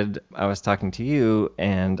started, I was talking to you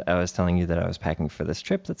and I was telling you that I was packing for this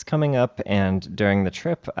trip that's coming up. And during the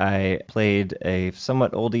trip, I played a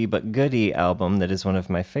somewhat oldie but goodie album that is one of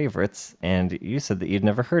my favorites. And you said that you'd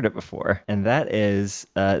never heard it before. And that is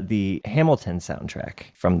the Hamilton soundtrack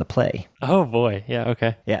from the play. Oh, boy. Yeah,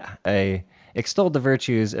 okay. Yeah, I extolled the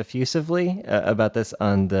virtues effusively about this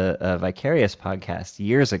on the Vicarious podcast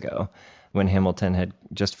years ago when Hamilton had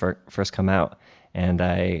just first come out, and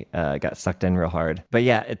I got sucked in real hard. But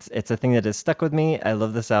yeah, it's a thing that has stuck with me. I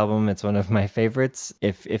love this album. It's one of my favorites.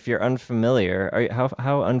 If you're unfamiliar,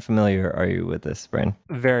 how unfamiliar are you with this, Brian?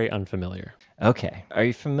 Very unfamiliar. Okay. Are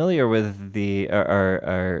you familiar with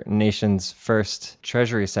our nation's first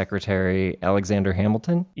Treasury Secretary, Alexander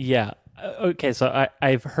Hamilton? Yeah. Okay, so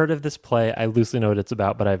I've heard of this play. I loosely know what it's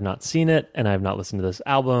about, but I've not seen it, and I've not listened to this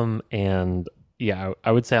album. And yeah,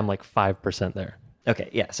 I would say I'm like 5% there. Okay,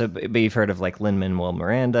 yeah. So, but you've heard of like Lin-Manuel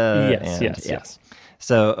Miranda? Yes.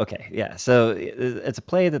 So, okay, yeah. So it's a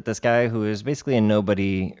play that this guy who is basically a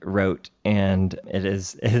nobody wrote, and it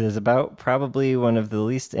is about probably one of the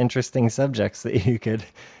least interesting subjects that you could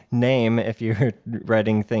name if you're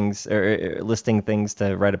writing things or listing things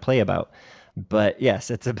to write a play about. But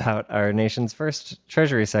yes, it's about our nation's first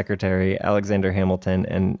Treasury Secretary, Alexander Hamilton,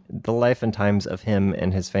 and the life and times of him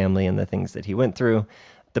and his family and the things that he went through.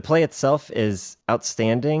 The play itself is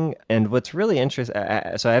outstanding, and what's really interesting,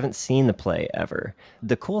 so I haven't seen the play ever.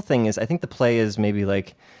 The cool thing is I think the play is maybe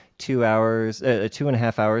like 2 hours,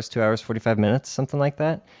 2.5 hours, 2 hours, 45 minutes, something like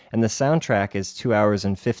that. And the soundtrack is 2 hours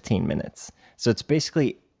and 15 minutes. So it's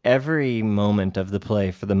basically every moment of the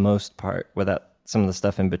play for the most part, without some of the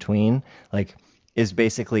stuff in between, like, is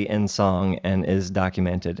basically in song and is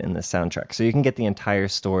documented in the soundtrack. So you can get the entire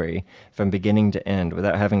story from beginning to end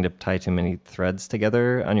without having to tie too many threads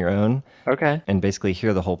together on your own. Okay. And basically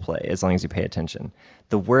hear the whole play as long as you pay attention.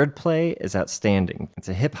 The wordplay is outstanding. It's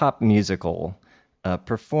a hip-hop musical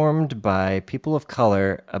performed by people of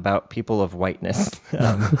color about people of whiteness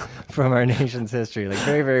from our nation's history. Like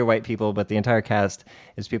very, very white people, but the entire cast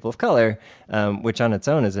is people of color, which on its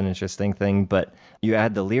own is an interesting thing. But you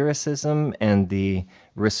add the lyricism and the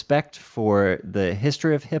respect for the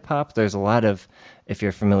history of hip hop. There's a lot of, if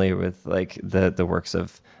you're familiar with like the works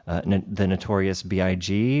of the Notorious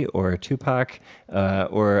B.I.G. or Tupac,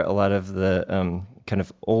 or a lot of the kind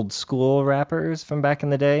of old school rappers from back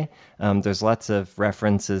in the day. There's lots of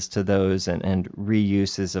references to those and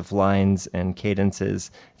reuses of lines and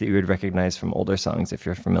cadences that you would recognize from older songs if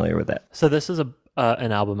you're familiar with that. So this is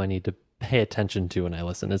an album I need to pay attention to when I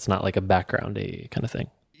listen. It's not like a background kind of thing.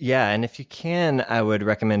 Yeah, and if you can, I would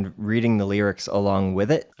recommend reading the lyrics along with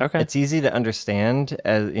it. Okay. It's easy to understand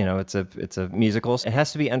as, it's a musical. It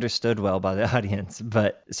has to be understood well by the audience,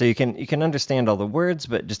 but so you can understand all the words,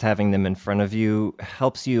 but just having them in front of you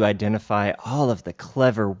helps you identify all of the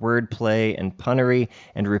clever wordplay and punnery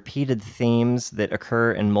and repeated themes that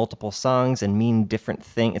occur in multiple songs and mean different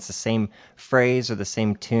things. It's the same phrase or the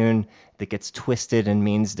same tune that gets twisted and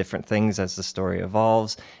means different things as the story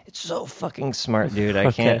evolves. It's so fucking smart, dude.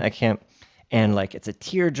 I can't. And like, it's a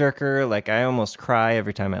tearjerker. Like, I almost cry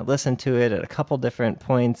every time I listen to it at a couple different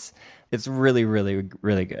points. It's really, really,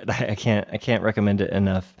 really good. I can't recommend it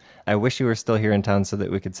enough. I wish you were still here in town so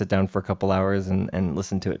that we could sit down for a couple hours and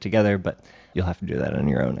listen to it together, but you'll have to do that on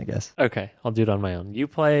your own, I guess. Okay, I'll do it on my own. You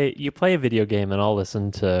play a video game and I'll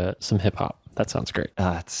listen to some hip hop. That sounds great.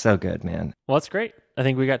 It's so good, man. Well, that's great. I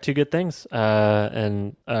think we got two good things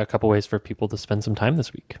and a couple ways for people to spend some time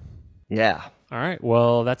this week. Yeah. All right.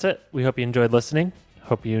 Well, that's it. We hope you enjoyed listening.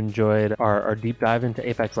 Hope you enjoyed our deep dive into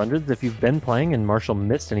Apex Legends. If you've been playing and Marshall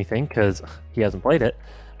missed anything because he hasn't played it,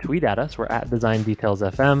 tweet at us. We're at Design Details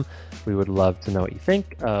FM. We would love to know what you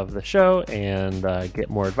think of the show and get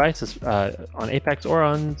more advice on Apex or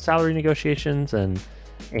on salary negotiations and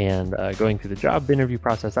going through the job interview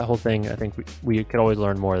process, that whole thing. I think we could always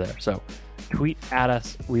learn more there. So tweet at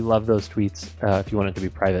us. We love those tweets. If you want it to be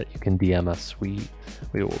private, you can DM us. We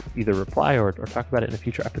will either reply or talk about it in a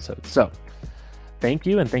future episode. So thank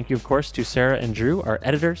you. And thank you, of course, to Sarah and Drew, our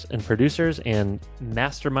editors and producers and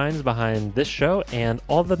masterminds behind this show and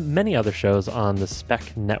all the many other shows on the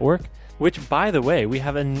Spec Network, which, by the way, we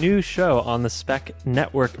have a new show on the Spec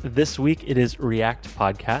Network this week. It is React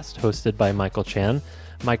Podcast, hosted by Michael Chan.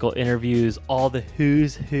 Michael interviews all the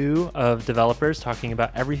who's who of developers talking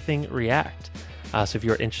about everything React. So if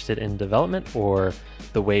you're interested in development or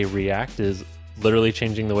the way React is literally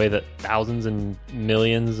changing the way that thousands and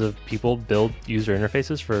millions of people build user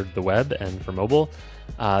interfaces for the web and for mobile,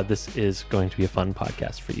 this is going to be a fun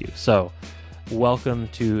podcast for you. So welcome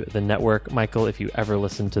to the network, Michael, if you ever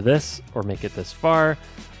listen to this or make it this far.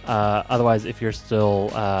 Otherwise, if you're still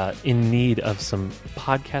in need of some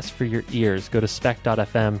podcasts for your ears, go to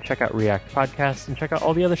spec.fm, check out React Podcasts, and check out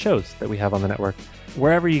all the other shows that we have on the network.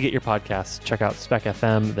 Wherever you get your podcasts, check out Spec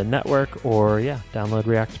FM, the network, or download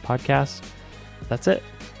React Podcasts. That's it.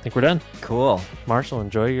 I think we're done. Cool. Marshall,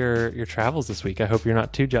 enjoy your travels this week. I hope you're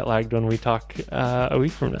not too jet lagged when we talk a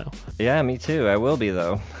week from now. Yeah, me too. I will be,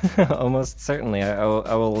 though. Almost certainly. I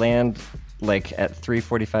will land like at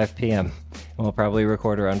 3:45 p.m. We'll probably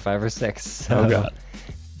record around 5 or 6. So,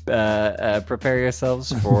 prepare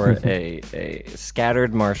yourselves for a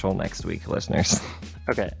scattered Marshall next week, listeners.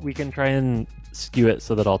 Okay, we can try and skew it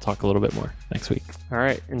so that I'll talk a little bit more next week. All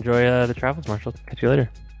right, enjoy the travels, Marshall. Catch you later.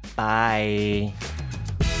 Bye.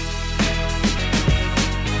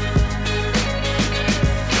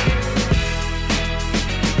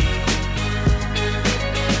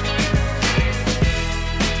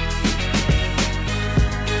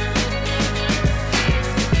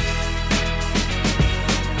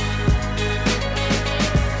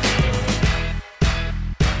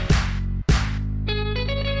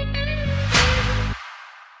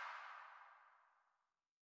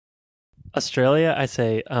 Australia, I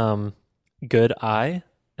say good eye,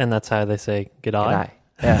 and that's how they say good eye.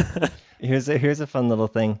 Yeah. Here's a fun little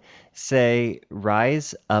thing. Say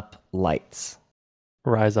rise up lights.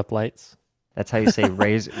 Rise up lights. That's how you say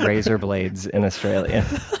razor blades in Australia.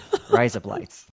 Rise up lights.